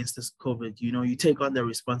up against this COVID. You know, you take on the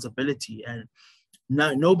responsibility, and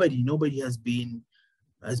now nobody has been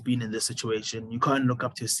in this situation. You can't look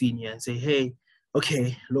up to a senior and say, hey,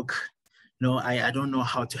 okay, look, no, I don't know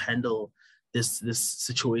how to handle this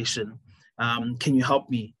situation. Can you help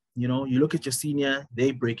me? You know, you look at your senior,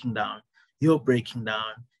 they're breaking down, you're breaking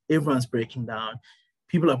down, everyone's breaking down.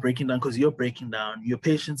 People are breaking down because you're breaking down. Your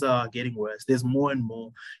patients are getting worse. There's more and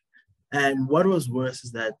more. And what was worse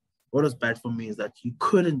is that, what was bad for me is that you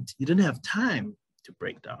didn't have time to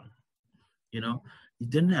break down. You know, you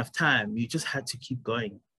didn't have time. You just had to keep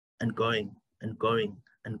going and going and going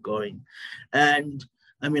and going. And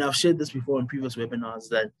I mean, I've shared this before in previous webinars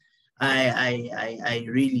that I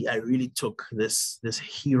really took this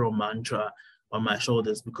hero mantra on my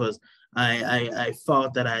shoulders, because I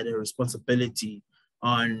felt that I had a responsibility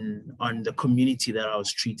on the community that I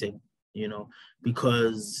was treating, you know,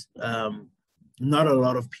 because not a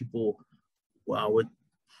lot of people would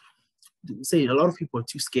say, a lot of people are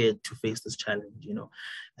too scared to face this challenge, you know.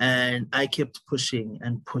 And I kept pushing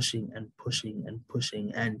and pushing and pushing and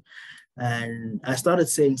pushing, and I started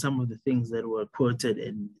saying some of the things that were quoted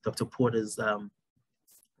in Dr. Porter's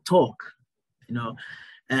talk, you know.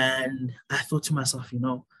 And I thought to myself, you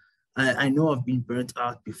know, I know I've been burnt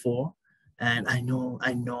out before, and I know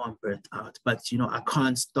I'm burnt out, but you know, I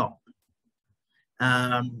can't stop.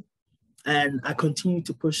 And I continued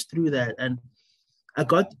to push through that, and I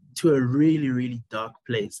got to a really dark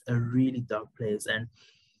place, and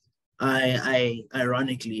I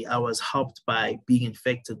ironically, I was helped by being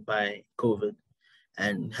infected by COVID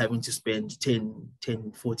and having to spend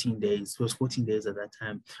 14 days, it was 14 days at that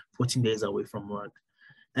time, 14 days away from work.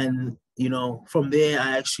 And, you know, from there,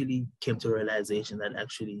 I actually came to a realization that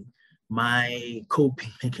actually my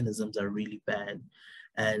coping mechanisms are really bad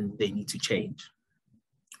and they need to change.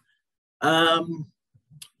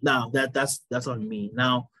 Now that's on me.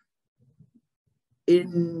 Now,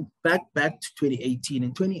 back to 2018.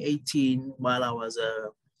 In 2018, while I was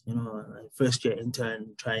a first year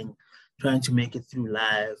intern trying to make it through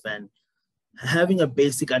life and having a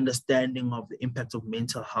basic understanding of the impact of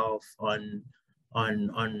mental health on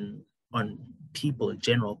people in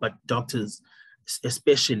general, but doctors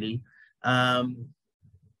especially, you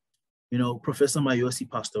know, Professor Mayosi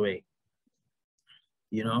passed away,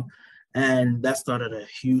 you know, and that started a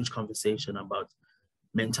huge conversation about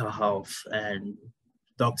mental health and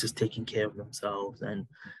doctors taking care of themselves. And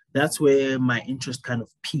that's where my interest kind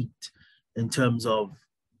of peaked in terms of,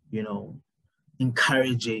 you know,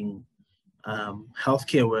 encouraging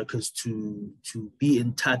healthcare workers to be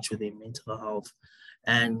in touch with their mental health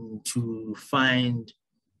and to find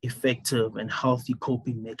effective and healthy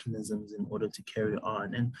coping mechanisms in order to carry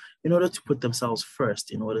on and in order to put themselves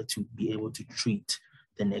first in order to be able to treat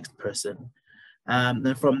the next person.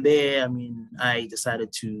 And from there, I mean, I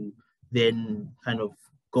decided to then kind of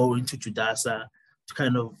go into Judasa to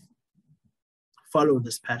kind of follow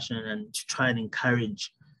this passion and to try and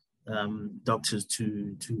encourage doctors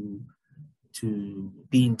to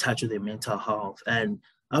be in touch with their mental health. And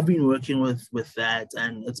I've been working with that,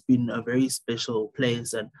 and it's been a very special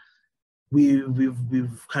place. And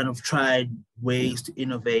we've kind of tried ways to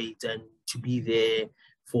innovate and to be there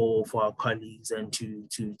for our colleagues and to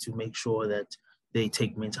make sure that they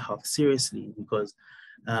take mental health seriously, because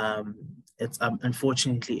it's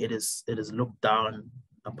unfortunately it is looked down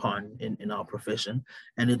upon in our profession,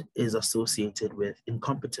 and it is associated with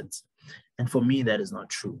incompetence. And for me, that is not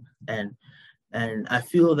true. And I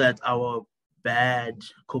feel that our bad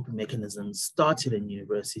coping mechanisms started in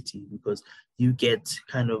university, because you get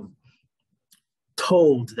kind of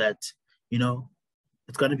told that, you know,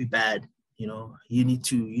 it's going to be bad. You know, you need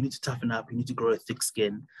to toughen up. You need to grow a thick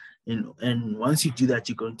skin, and once you do that,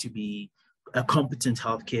 you're going to be a competent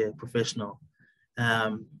healthcare professional.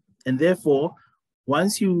 And therefore,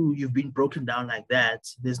 once you've been broken down like that,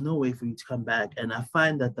 there's no way for you to come back. And I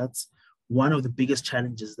find that that's one of the biggest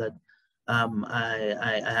challenges that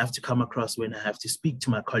I have to come across when I have to speak to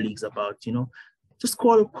my colleagues about, you know, just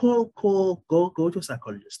go to a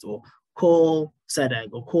psychologist, or call SADAG,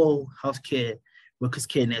 or call Healthcare Workers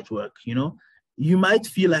Care Network. You know, you might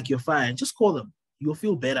feel like you're fine, just call them. You'll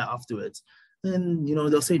feel better afterwards. And, you know,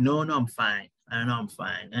 they'll say, no, I'm fine. I know I'm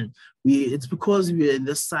fine. And it's because we're in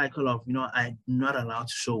this cycle of, you know, I'm not allowed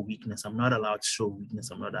to show weakness. I'm not allowed to show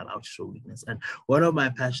weakness. I'm not allowed to show weakness. And one of my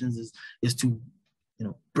passions is to, you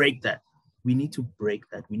know, break that. We need to break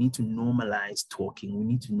that. We need to normalize talking. We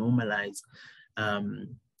need to normalize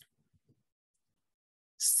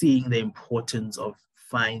seeing the importance of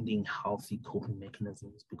finding healthy coping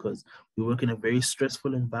mechanisms, because we work in a very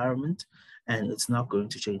stressful environment and it's not going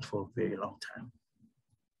to change for a very long time.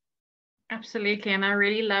 Absolutely. And I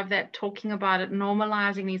really love that, talking about it,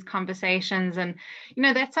 normalizing these conversations. And,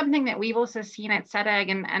 that's something that we've also seen at SADAG.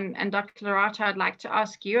 And Dr. Lorato, I'd like to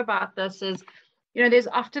ask you about this is, there's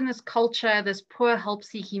often this culture, this poor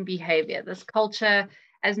help-seeking behavior, this culture,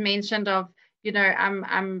 as mentioned, of,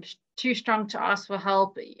 I'm too strong to ask for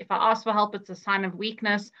help. If I ask for help, it's a sign of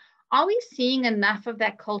weakness. Are we seeing enough of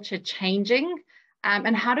that culture changing?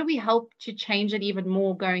 And how do we help to change it even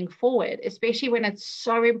more going forward, especially when it's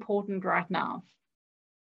so important right now?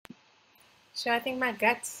 Sure, I think my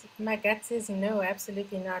gut says no,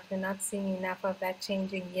 absolutely not. We're not seeing enough of that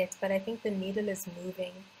changing yet, but I think the needle is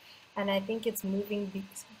moving, and I think it's moving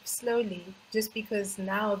slowly, just because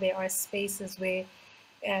now there are spaces where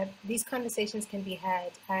these conversations can be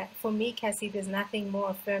had. For me, Cassie, there's nothing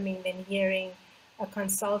more affirming than hearing a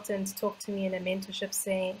consultant talk to me in a mentorship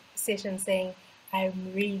session saying,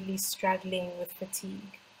 I'm really struggling with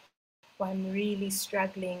fatigue, or I'm really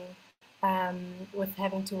struggling with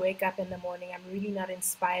having to wake up in the morning. I'm really not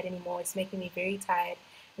inspired anymore. It's making me very tired.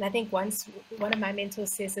 And I think once one of my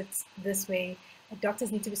mentors says it's this way,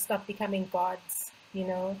 doctors need to stop becoming gods.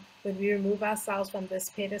 When we remove ourselves from this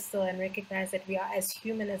pedestal and recognize that we are as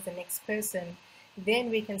human as the next person, then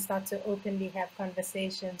we can start to openly have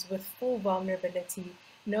conversations with full vulnerability,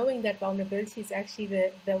 knowing that vulnerability is actually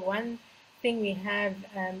the one thing we have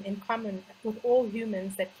in common with all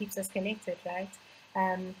humans that keeps us connected, right?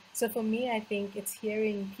 So for me, I think it's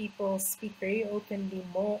hearing people speak very openly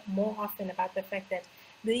more often about the fact that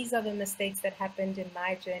these are the mistakes that happened in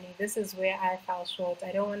my journey. This is where I fell short.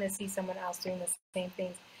 I don't want to see someone else doing the same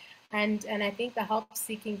things. And I think the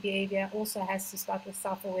help-seeking behavior also has to start with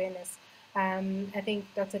self-awareness. I think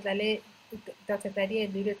Dr. Tlale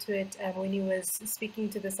alluded to it when he was speaking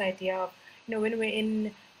to this idea of, when we're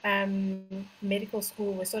in medical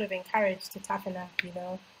school, we're sort of encouraged to toughen up,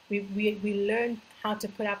 we learn how to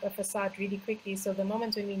put up a facade really quickly. So the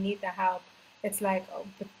moment when we need the help, it's like, oh,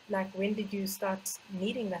 but like, when did you start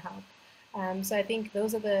needing the help? So I think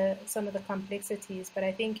those are some of the complexities, but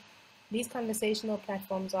I think these conversational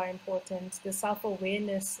platforms are important. The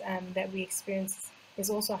self-awareness that we experience is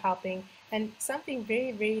also helping. And something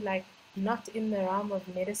very, very not in the realm of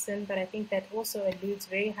medicine, but I think that also alludes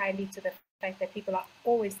very highly to the fact that people are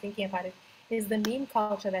always thinking about it, is the meme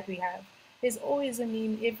culture that we have. There's always a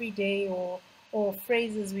meme every day, or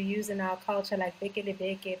phrases we use in our culture like bekele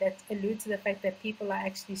beke that allude to the fact that people are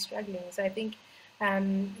actually struggling. So I think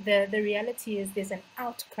the reality is there's an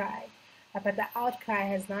outcry, but the outcry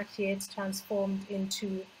has not yet transformed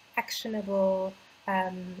into actionable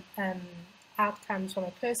outcomes from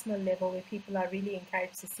a personal level where people are really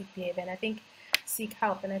encouraged to seek behavior, and I think seek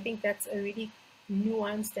help. And I think that's a really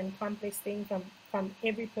nuanced and complex thing from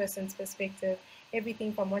every person's perspective.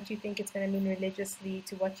 Everything from what you think it's going to mean religiously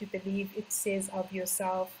to what you believe it says of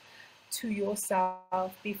yourself to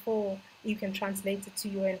yourself before you can translate it to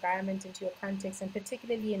your environment, into your context. And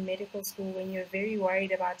particularly in medical school, when you're very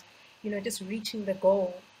worried about, just reaching the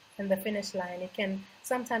goal and the finish line, it can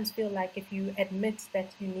sometimes feel like if you admit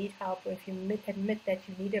that you need help, or if you admit that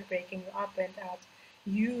you need a break and you are burnt out,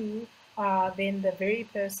 you are then the very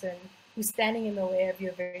person who's standing in the way of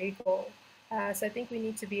your very goal. So I think we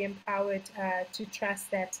need to be empowered to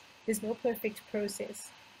trust that there's no perfect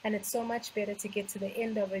process. And it's so much better to get to the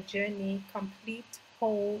end of a journey complete,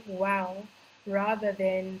 whole, well, rather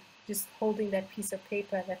than just holding that piece of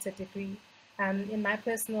paper that's a degree. In my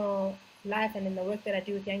personal life and in the work that I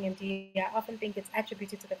do with Young MD, I often think it's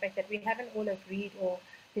attributed to the fact that we haven't all agreed or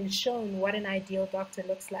been shown what an ideal doctor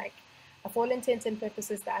looks like. For all intents and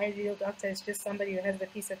purposes, the ideal doctor is just somebody who has the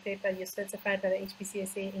piece of paper, you're certified by the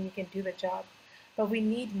HWCN, and you can do the job. But we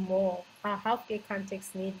need more. Our healthcare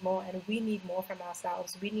context need more, and we need more from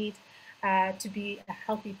ourselves. We need to be a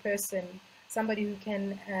healthy person, somebody who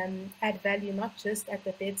can add value not just at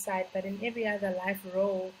the bedside, but in every other life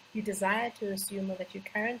role you desire to assume or that you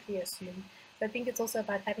currently assume. So I think it's also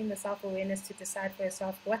about having the self-awareness to decide for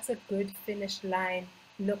yourself, what's a good finish line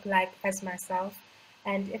look like as myself?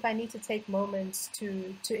 And if I need to take moments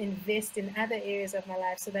to invest in other areas of my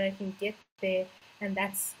life so that I can get there, and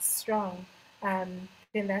that's strong, then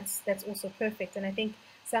that's also perfect. And I think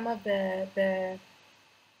some of the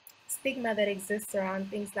stigma that exists around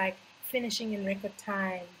things like finishing in record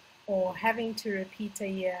time or having to repeat a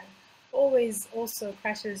year always also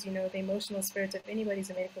crashes, the emotional spirit of anybody who's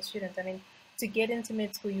a medical student. I mean, to get into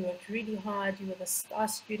med school, you worked really hard, you were the star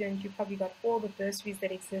student, you probably got all the bursaries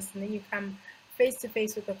that exist, and then you come face to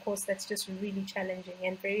face with a course that's just really challenging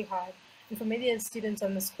and very hard. And for many of the students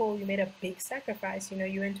on this call, you made a big sacrifice.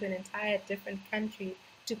 You went to an entire different country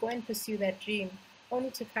to go and pursue that dream, only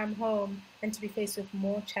to come home and to be faced with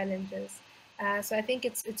more challenges. So I think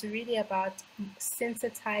it's really about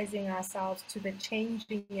sensitizing ourselves to the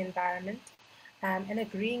changing environment, and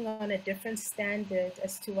agreeing on a different standard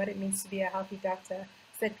as to what it means to be a healthy doctor,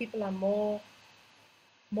 so that people are more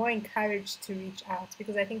encouraged to reach out,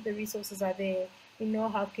 because I think the resources are there. We know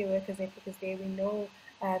Healthcare Workers Network is there. We know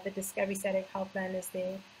the Discovery SADAG Helpline is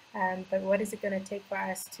there. But what is it going to take for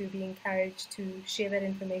us to be encouraged to share that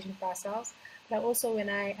information for ourselves? But also, when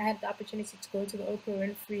I had the opportunity to go to the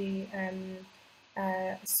Oprah Winfrey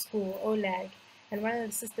school, OLAG, and one of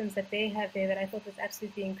the systems that they have there that I thought was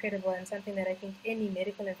absolutely incredible, and something that I think any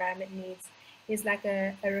medical environment needs, is like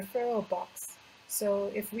a referral box.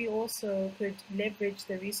 So if we also could leverage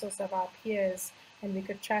the resource of our peers, and we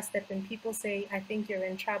could trust that when people say, I think you're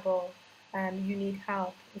in trouble, you need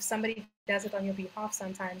help, if somebody does it on your behalf,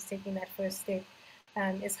 sometimes taking that first step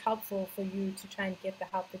is helpful for you to try and get the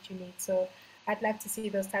help that you need. So I'd like to see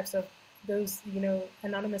those types of,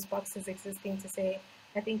 anonymous boxes existing to say,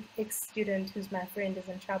 I think X student who's my friend is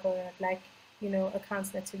in trouble, and I'd like, a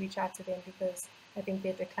counselor to reach out to them because I think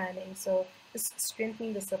they're declining. So just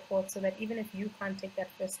strengthening the support, so that even if you can't take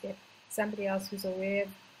that first step, somebody else who's aware of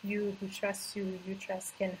you, who trusts you, you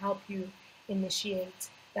trust, can help you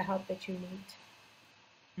initiate the help that you need.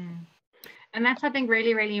 And that's, I think,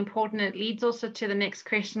 really, really important. It leads also to the next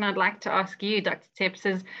question I'd like to ask you, Dr. Teps,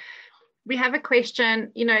 is we have a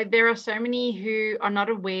question, there are so many who are not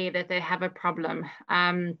aware that they have a problem.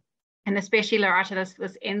 And especially, Loretta,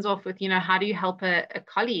 this ends off with, how do you help a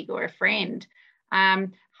colleague or a friend?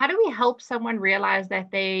 How do we help someone realize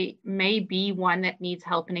that they may be one that needs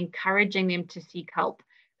help, and encouraging them to seek help?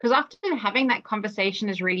 Because often having that conversation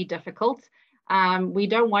is really difficult. We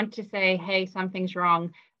don't want to say, hey, something's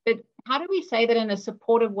wrong. But how do we say that in a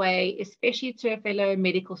supportive way, especially to a fellow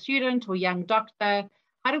medical student or young doctor?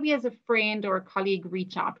 How do we, as a friend or a colleague,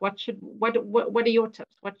 reach out? What are your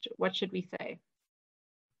tips? What should we say?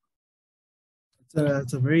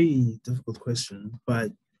 It's a very difficult question,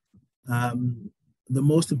 but the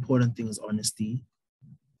most important thing is honesty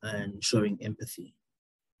and showing empathy.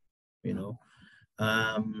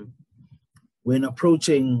 When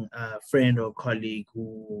approaching a friend or colleague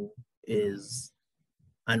who is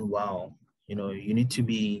unwell, you need to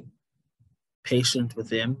be patient with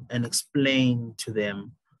them and explain to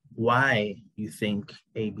them why you think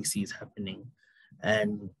ABC is happening,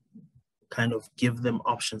 and kind of give them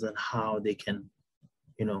options on how they can,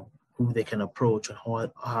 who they can approach,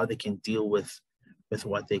 and how they can deal with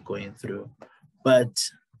what they're going through. But,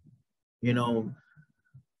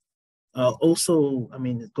 also,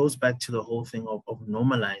 it goes back to the whole thing of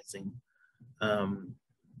normalizing. I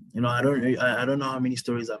don't know how many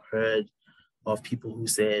stories I've heard of people who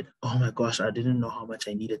said, oh my gosh, I didn't know how much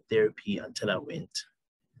I needed therapy until I went.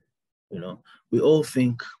 We all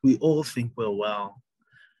think we're well,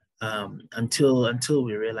 until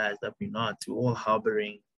we realize that we're not. We're all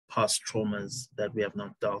harboring past traumas that we have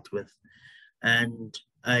not dealt with. And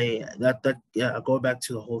I go back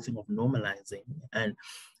to the whole thing of normalizing. And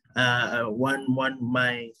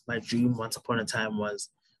my dream once upon a time was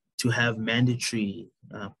to have mandatory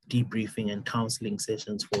debriefing and counseling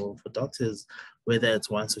sessions for doctors, whether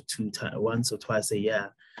it's once or twice a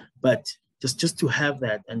year. But just to have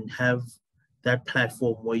that, and have that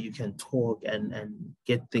platform where you can talk and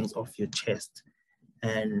get things off your chest.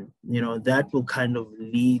 And, that will kind of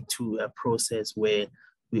lead to a process where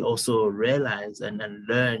we also realize and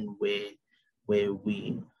learn where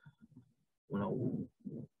we,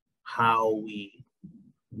 how we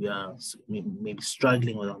are maybe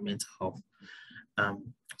struggling with our mental health.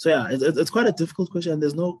 So yeah, it's quite a difficult question.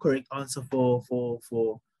 There's no correct answer for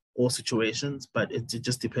all situations, but it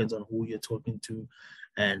just depends on who you're talking to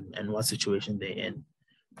and what situation they're in.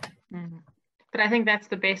 Mm-hmm. But I think that's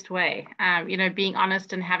the best way, being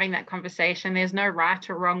honest and having that conversation. There's no right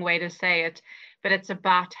or wrong way to say it, but it's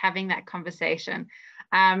about having that conversation.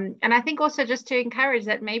 And I think also just to encourage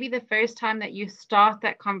that maybe the first time that you start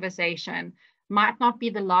that conversation might not be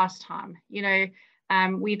the last time.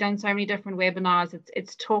 We've done so many different webinars.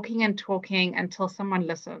 It's talking and talking until someone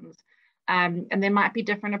listens. And there might be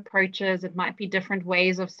different approaches. It might be different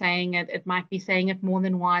ways of saying it. It might be saying it more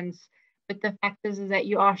than once. But the fact is that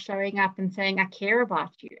you are showing up and saying, I care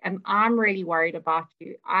about you, and I'm really worried about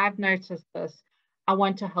you. I've noticed this. I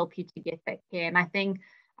want to help you to get that care. And I think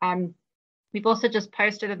we've also just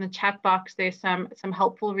posted in the chat box, there's some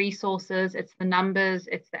helpful resources. It's the numbers,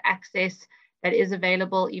 it's the access that is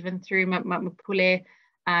available even through Mapule.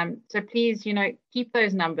 So please, keep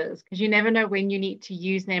those numbers, because you never know when you need to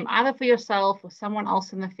use them, either for yourself or someone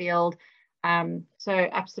else in the field. So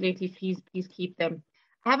absolutely, please keep them.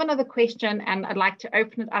 I have another question, and I'd like to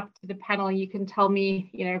open it up to the panel. You can tell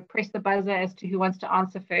me, press the buzzer as to who wants to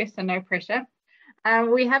answer first, so no pressure.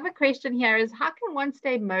 We have a question here is, how can one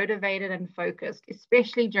stay motivated and focused,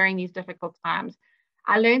 especially during these difficult times?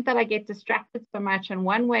 I learned that I get distracted so much, and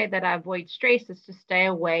one way that I avoid stress is to stay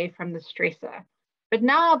away from the stressor. But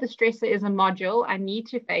now the stressor is a module I need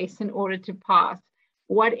to face in order to pass.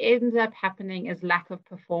 What ends up happening is lack of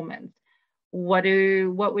performance. What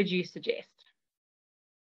would you suggest?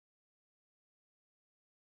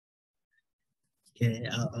 Okay,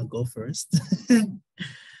 I'll go first.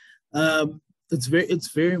 It's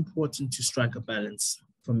very important to strike a balance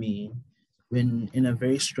for me. When in a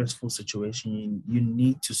very stressful situation, you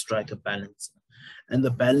need to strike a balance, and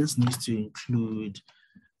the balance needs to include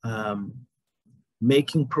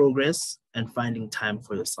making progress and finding time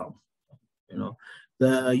for yourself.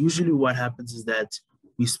 Usually what happens is that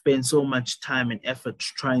we spend so much time and effort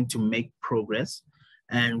trying to make progress,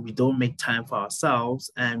 and we don't make time for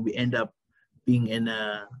ourselves, and we end up being in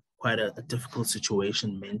quite a difficult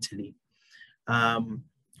situation mentally.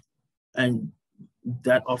 And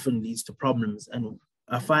that often leads to problems. And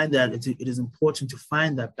I find that it is important to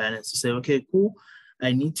find that balance, to say, okay, cool,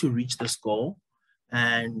 I need to reach this goal,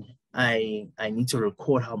 and I need to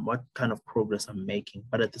record what kind of progress I'm making.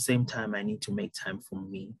 But at the same time, I need to make time for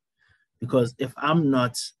me, because if I'm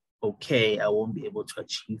not okay, I won't be able to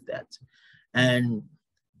achieve that. And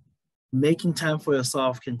making time for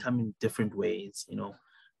yourself can come in different ways,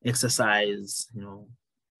 exercise,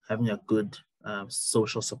 having a good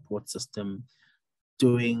social support system,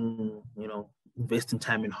 doing, investing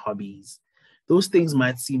time in hobbies. Those things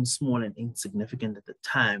might seem small and insignificant at the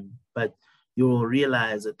time, but you'll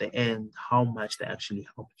realize at the end how much they actually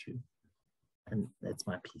helped you. And that's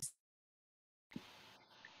my piece.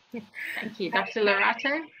 Thank you. Dr.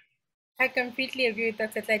 Lorato? I completely agree with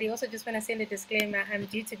Dr. Tladi. Also, just want to send a disclaimer. I'm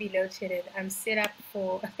due to be load-shedded. I'm set up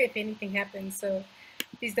for if anything happens. So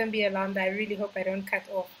please don't be alarmed. I really hope I don't cut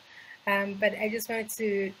off. But I just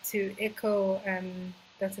wanted to echo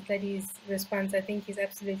Dr. Tladi's response. I think he's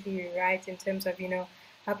absolutely right in terms of,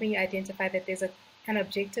 helping you identify that there's an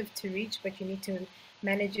objective to reach, but you need to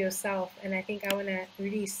manage yourself. And I think I want to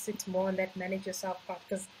really sit more on that manage yourself part,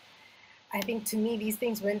 because I think to me, these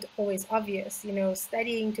things weren't always obvious.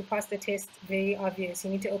 Studying to pass the test, very obvious.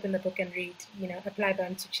 You need to open the book and read, apply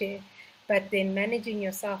bum to chair. But then managing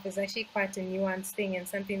yourself is actually quite a nuanced thing, and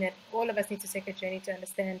something that all of us need to take a journey to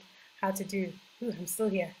understand how to do. Ooh, I'm still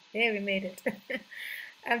here. There, we made it.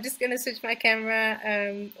 I'm just going to switch my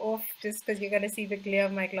camera off, just because you're going to see the glare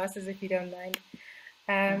of my glasses, if you don't mind.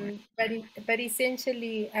 But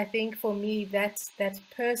essentially, I think for me, that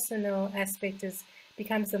personal aspect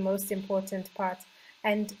becomes the most important part.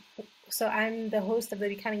 And so I'm the host of the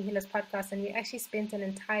Becoming Healers podcast, and we actually spent an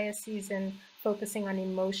entire season focusing on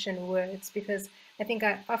emotion words, because I think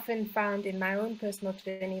I often found in my own personal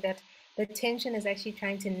journey that the tension is actually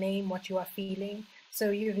trying to name what you are feeling. So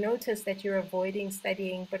you've noticed that you're avoiding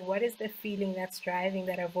studying, but what is the feeling that's driving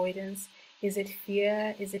that avoidance? Is it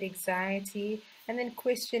fear? Is it anxiety? And then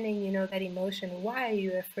questioning, that emotion. Why are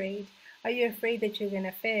you afraid? Are you afraid that you're going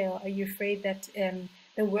to fail? Are you afraid that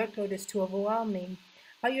the workload is too overwhelming?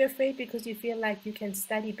 Are you afraid because you feel like you can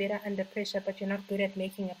study better under pressure, but you're not good at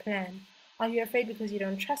making a plan? Are you afraid because you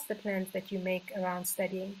don't trust the plans that you make around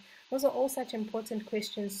studying? Those are all such important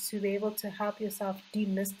questions to be able to help yourself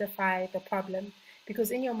demystify the problem.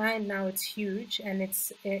 Because in your mind now it's huge and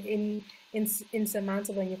it's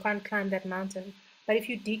insurmountable and you can't climb that mountain. But if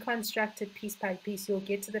you deconstruct it piece by piece, you'll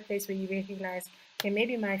get to the place where you recognize, okay,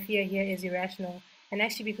 maybe my fear here is irrational. And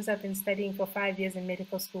actually, because I've been studying for 5 years in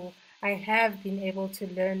medical school, I have been able to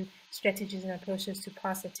learn strategies and approaches to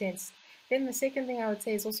pass a test. Then the second thing I would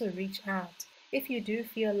say is also reach out. If you do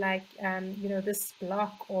feel like, this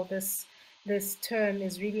block or this term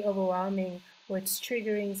is really overwhelming, or it's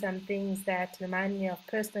triggering some things that remind me of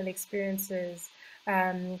personal experiences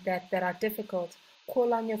that are difficult,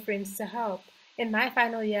 call on your friends to help. In my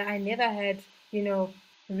final year, I never had,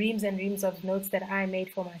 reams and reams of notes that I made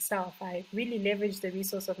for myself. I really leveraged the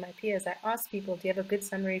resource of my peers. I asked people, do you have a good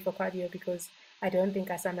summary for cardio? Because I don't think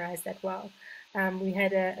I summarized that well. We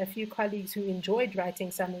had a few colleagues who enjoyed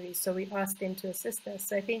writing summaries, so we asked them to assist us.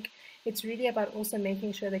 So I think it's really about also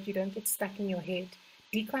making sure that you don't get stuck in your head.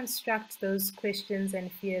 Deconstruct those questions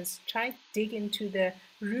and fears. Try to dig into the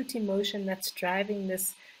root emotion that's driving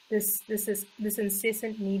this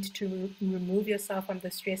incessant need to remove yourself from the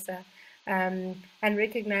stressor, and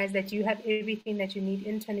recognize that you have everything that you need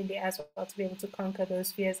internally as well to be able to conquer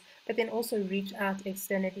those fears, but then also reach out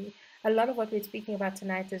externally. A lot of what we're speaking about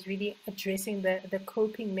tonight is really addressing the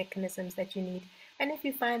coping mechanisms that you need. And if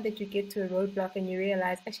you find that you get to a roadblock and you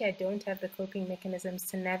realize, actually, I don't have the coping mechanisms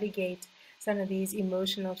to navigate some of these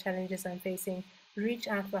emotional challenges I'm facing, reach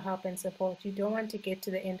out for help and support. You don't want to get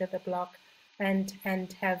to the end of the block and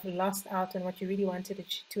have lost out on what you really wanted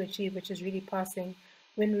to achieve, which is really passing,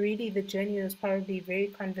 when really the journey was probably very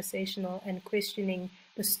conversational and questioning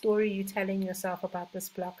the story you're telling yourself about this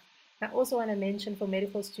block. I also want to mention for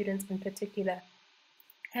medical students in particular,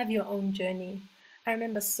 have your own journey. I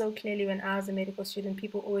remember so clearly when I was a medical student,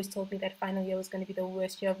 people always told me that final year was going to be the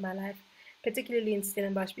worst year of my life, particularly in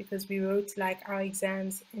Stellenbosch, because we wrote like our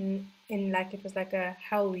exams in like, it was like a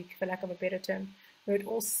hell week, for lack of a better term. We wrote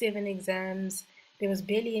all 7 exams. There was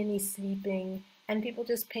barely any sleeping. And people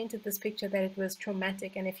just painted this picture that it was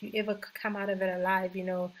traumatic. And if you ever come out of it alive, you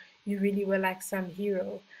know, you really were like some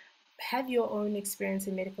hero. Have your own experience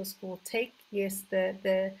in medical school. Take, yes,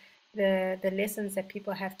 the lessons that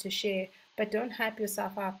people have to share, but don't hype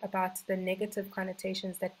yourself up about the negative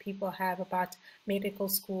connotations that people have about medical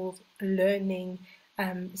schools, learning,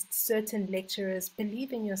 certain lecturers.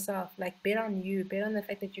 Believe in yourself, like bet on you, bet on the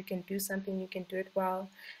fact that you can do something, you can do it well,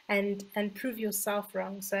 and prove yourself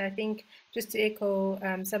wrong. So I think just to echo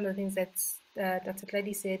some of the things that Dr.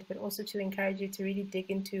 Clady said, but also to encourage you to really dig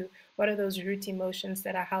into what are those root emotions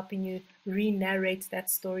that are helping you re-narrate that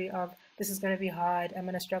story of, this is going to be hard, I'm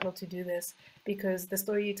going to struggle to do this, because the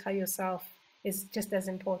story you tell yourself is just as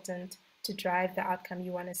important to drive the outcome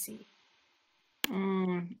you want to see.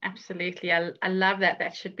 Absolutely. I love that.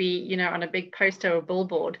 That should be, you know, on a big poster or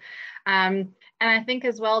billboard. And I think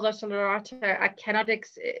as well, Dr. Lorato, I cannot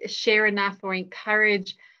share enough or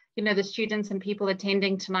encourage, you know, the students and people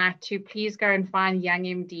attending tonight to please go and find Young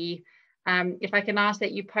MD. If I can ask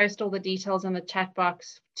that you post all the details in the chat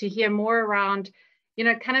box to hear more around, you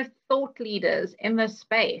know, kind of thought leaders in this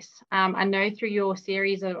space. I know through your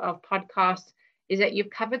series of podcasts is that you've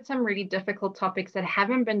covered some really difficult topics that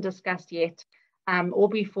haven't been discussed yet or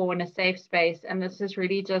before in a safe space. And this has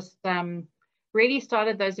really just really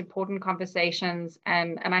started those important conversations.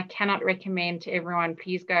 And I cannot recommend to everyone,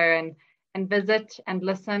 please go and visit and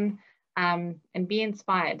listen and be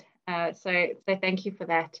inspired. So thank you for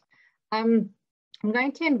that. I'm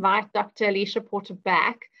going to invite Dr. Alicia Porter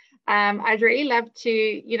back. I'd really love to,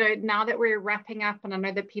 you know, now that we're wrapping up, and I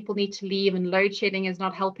know that people need to leave and load shedding is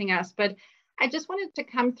not helping us, but I just wanted to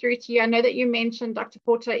come through to you. I know that you mentioned, Dr.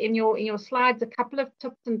 Porter, in your slides, a couple of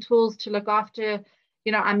tips and tools to look after,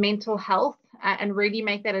 you know, our mental health and really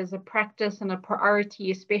make that as a practice and a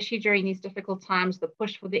priority, especially during these difficult times, the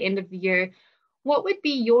push for the end of the year. What would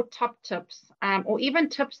be your top tips or even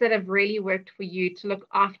tips that have really worked for you to look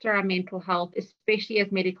after our mental health, especially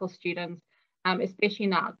as medical students, especially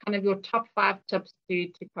now, kind of your top 5 tips to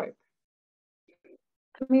cope?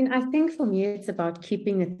 I mean, I think for me, it's about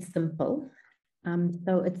keeping it simple.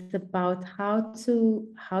 So it's about how to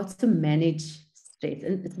manage stress.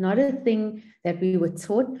 And it's not a thing that we were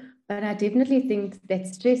taught, but I definitely think that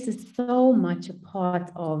stress is so much a part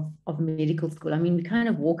of medical school. I mean, we kind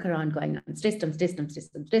of walk around going, I'm stressed, I'm stressed, I'm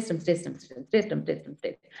stressed, I'm stressed, I'm stressed, I'm stressed, I'm stressed, I'm stressed, I'm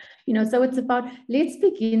stressed. You know, so it's about, let's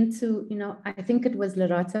begin to, you know, I think it was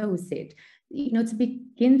Lorato who said, you know, to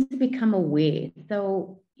begin to become aware.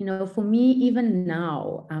 So, you know, for me, even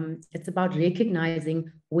now, it's about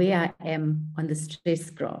recognizing where I am on the stress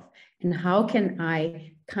graph and how can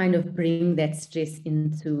I kind of bring that stress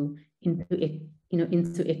into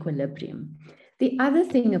equilibrium. The other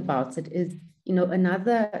thing about it is, you know,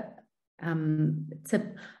 another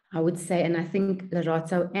tip I would say, and I think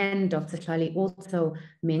Lorato and Dr. Tlali also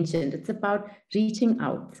mentioned, it's about reaching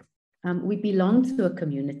out. We belong to a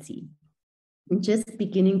community. Just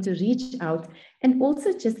beginning to reach out and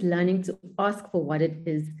also just learning to ask for what it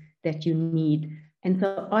is that you need. And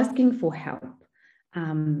so asking for help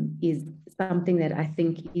is something that I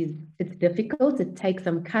think it's difficult. It takes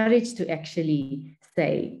some courage to actually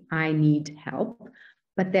say, I need help.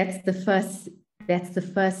 But that's the first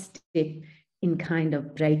step in kind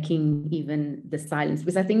of breaking even the silence.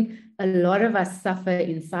 Because I think a lot of us suffer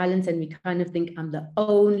in silence and we kind of think I'm the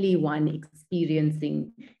only one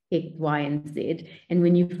experiencing X, Y, and Z. And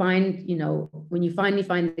when you find, you know, when you finally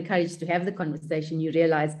find the courage to have the conversation, you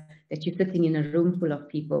realize that you're sitting in a room full of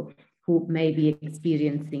people who may be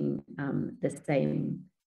experiencing the same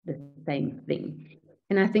thing.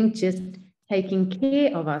 And I think just taking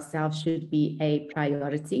care of ourselves should be a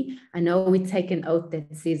priority. I know we take an oath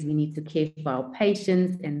that says we need to care for our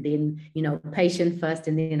patients and then, you know, patient first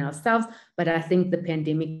and then ourselves. But I think the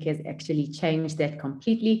pandemic has actually changed that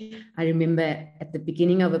completely. I remember at the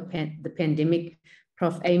beginning of the pandemic,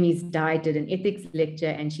 Prof. Amy's did an ethics lecture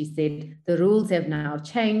and she said, the rules have now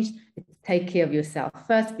changed. It's take care of yourself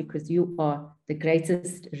first, because you are the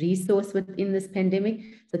greatest resource within this pandemic.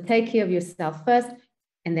 So take care of yourself first,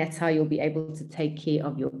 and that's how you'll be able to take care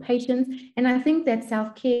of your patients. And I think that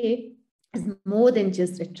self-care is more than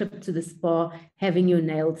just a trip to the spa, having your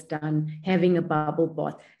nails done, having a bubble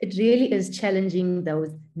bath. It really is challenging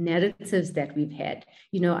those narratives that we've had.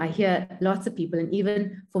 I hear lots of people, and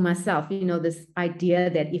even for myself, this idea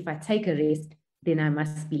that if I take a rest, then I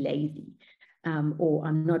must be lazy, or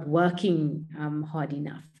I'm not working hard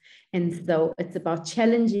enough. And so it's about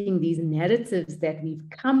challenging these narratives that we've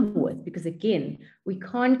come with, because again, we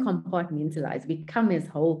can't compartmentalize. We come as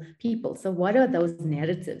whole people. So what are those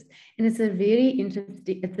narratives? And it's a very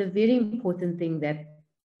important thing that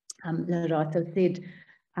Lerato said.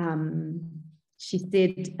 She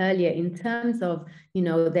said earlier, in terms of,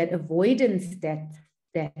 that avoidance that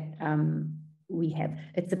we have.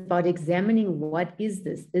 It's about examining, what is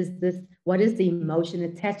this? What is the emotion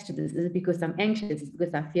attached to this? Is it because I'm anxious? Is it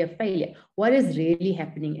because I fear failure? What is really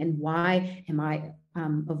happening, and why am I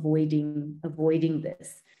avoiding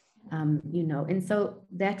this? And so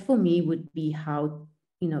that for me would be how,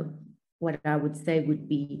 what I would say would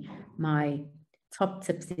be my top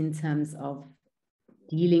tips in terms of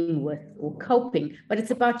dealing with or coping. But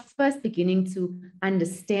it's about first beginning to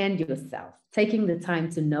understand yourself, taking the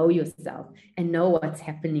time to know yourself and know what's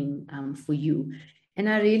happening for you. And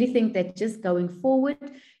I really think that just going forward,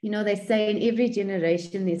 they say in every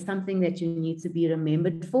generation, there's something that you need to be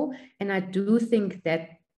remembered for. And I do think that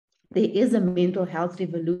there is a mental health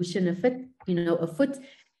revolution afoot.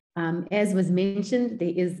 As was mentioned,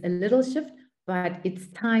 there is a little shift, but it's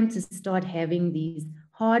time to start having these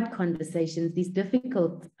hard conversations, these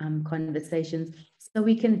difficult conversations, so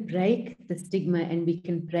we can break the stigma and we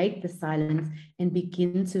can break the silence and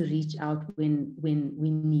begin to reach out when we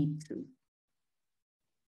need to.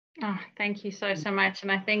 Oh, thank you so much.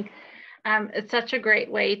 And I think it's such a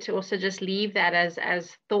great way to also just leave that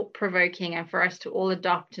as thought-provoking, and for us to all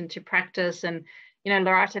adopt and to practice. And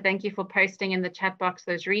Lerato, thank you for posting in the chat box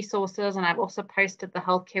those resources. And I've also posted the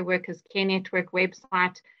Healthcare Workers Care Network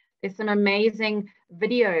website. There's some amazing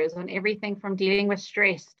videos on everything from dealing with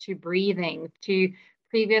stress to breathing to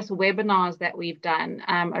previous webinars that we've done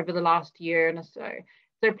over the last year and so.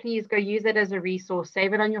 So please go use it as a resource,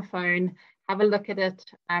 save it on your phone, have a look at it,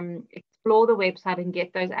 explore the website and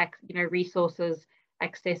get those resources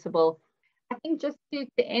accessible. I think just to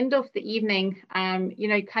the end of the evening,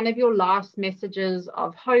 kind of your last messages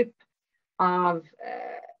of hope, of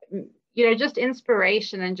just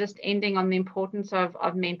inspiration, and just ending on the importance of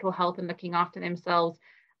mental health and looking after themselves.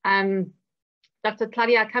 Dr.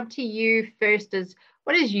 Claudia, I come to you first.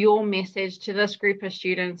 What is your message to this group of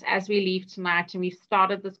students as we leave tonight and we've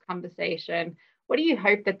started this conversation? What do you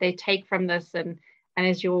hope that they take from this, and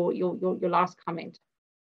as your last comment?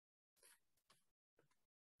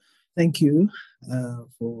 Thank you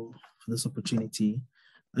for this opportunity.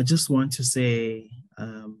 I just want to say,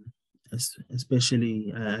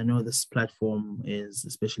 especially, I know this platform is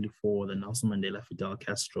especially for the Nelson Mandela Fidel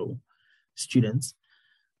Castro students.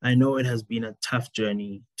 I know it has been a tough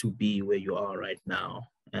journey to be where you are right now.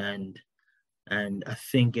 And I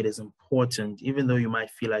think it is important, even though you might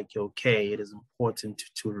feel like you're okay, it is important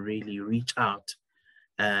to really reach out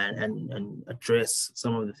and address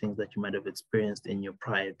some of the things that you might have experienced in your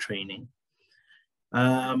prior training.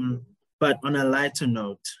 But on a lighter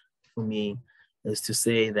note, for me, is to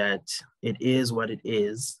say that it is what it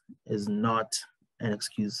is not an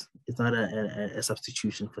excuse. It's not a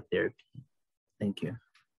substitution for therapy. Thank you.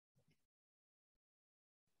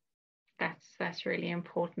 That's really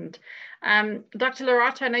important. Dr.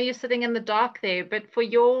 Lerato, I know you're sitting in the dark there, but for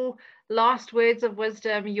your last words of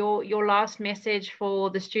wisdom, your last message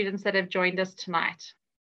for the students that have joined us tonight.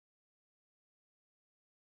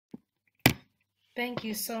 Thank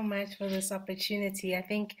you so much for this opportunity. I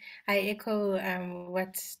think I echo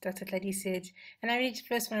what Dr. Claudia said. And I really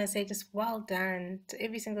first want to say just well done to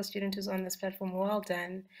every single student who's on this platform. Well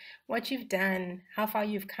done. What you've done, how far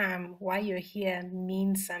you've come, why you're here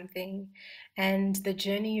means something. And the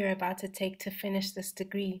journey you're about to take to finish this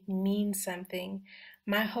degree means something.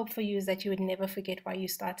 My hope for you is that you would never forget why you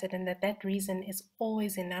started, and that reason is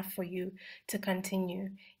always enough for you to continue.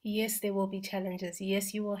 Yes, there will be challenges.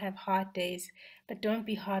 Yes, you will have hard days, but don't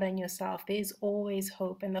be hard on yourself. There is always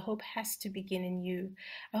hope, and the hope has to begin in you.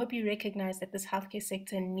 I hope you recognize that this healthcare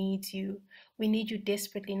sector needs you. We need you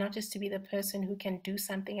desperately, not just to be the person who can do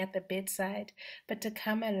something at the bedside, but to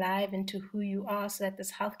come alive into who you are so that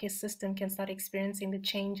this healthcare system can start experiencing the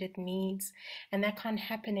change it needs. And that can't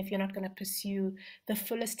happen if you're not going to pursue the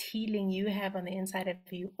fullest healing you have on the inside of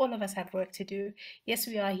you. All of us have work to do. Yes,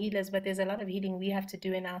 we are healers, but there's a lot of healing we have to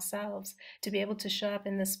do in ourselves to be able to show up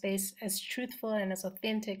in this space as truthful and as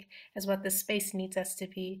authentic as what the space needs us to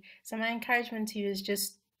be. So my encouragement to you is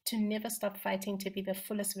just to never stop fighting to be the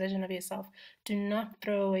fullest version of yourself. Do not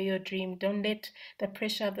throw away your dream. Don't let the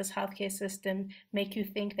pressure of this healthcare system make you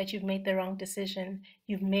think that you've made the wrong decision.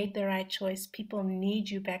 You've made the right choice. People need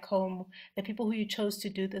you back home. The people who you chose to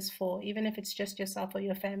do this for, even if it's just yourself or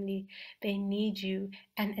your family, they need you,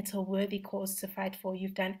 and it's a worthy cause to fight for.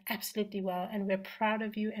 You've done absolutely well, and we're proud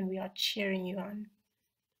of you, and we are cheering you on.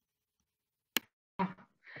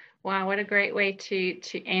 Wow, what a great way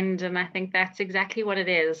to end. And I think that's exactly what it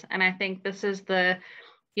is. And I think this is the,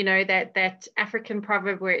 you know, that African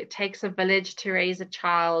proverb where it takes a village to raise a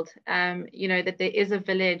child, you know, that there is a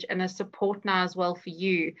village and a support now as well for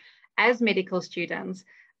you as medical students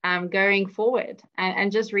going forward.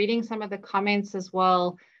 And just reading some of the comments as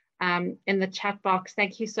well in the chat box.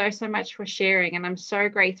 Thank you so much for sharing. And I'm so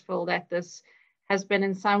grateful that this has been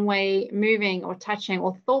in some way moving or touching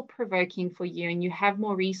or thought-provoking for you, and you have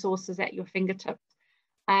more resources at your fingertips.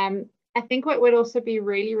 I think what would also be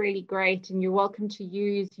really, really great, and you're welcome to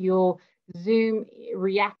use your Zoom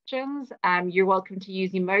reactions. You're welcome to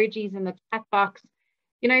use emojis in the chat box.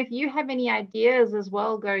 You know, if you have any ideas as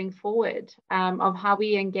well going forward of how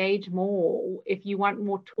we engage more, if you want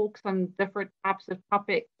more talks on different types of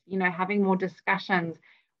topics, you know, having more discussions,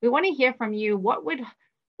 we want to hear from you. What would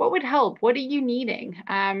help? What are you needing?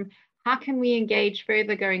 How can we engage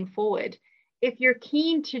further going forward? If you're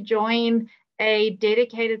keen to join a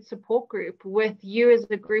dedicated support group with you as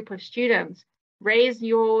a group of students, raise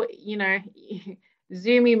your, you know,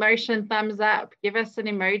 Zoom emotion thumbs up, give us an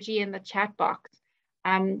emoji in the chat box.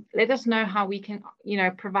 Let us know how we can, you know,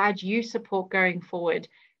 provide you support going forward,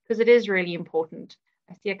 because it is really important.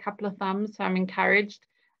 I see a couple of thumbs, so I'm encouraged.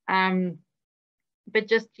 But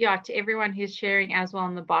just, yeah, to everyone who's sharing as well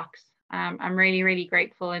in the box, I'm really, really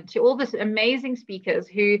grateful. And to all the amazing speakers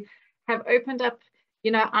who have opened up,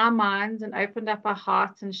 you know, our minds and opened up our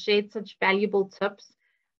hearts and shared such valuable tips,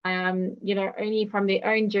 you know, only from their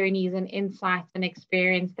own journeys and insights and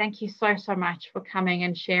experience. Thank you so much for coming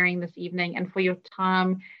and sharing this evening and for your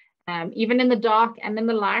time, even in the dark and in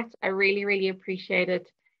the light. I really, really appreciate it.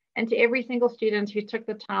 And to every single student who took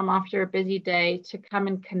the time after a busy day to come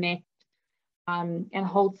and connect and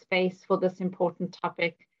hold space for this important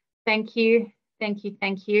topic. Thank you, thank you,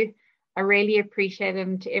 thank you. I really appreciate it.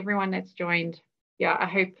 And to everyone that's joined, yeah, I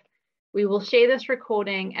hope we will share this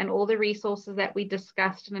recording and all the resources that we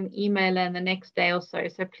discussed in an email in the next day or so.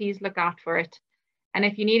 So please look out for it. And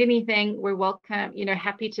if you need anything, we're welcome, you know,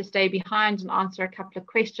 happy to stay behind and answer a couple of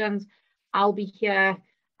questions. I'll be here.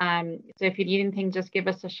 So if you need anything, just give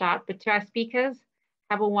us a shout. But to our speakers,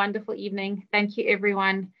 have a wonderful evening. Thank you,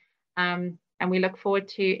 everyone. And we look forward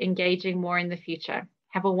to engaging more in the future.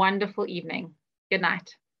 Have a wonderful evening. Good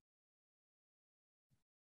night.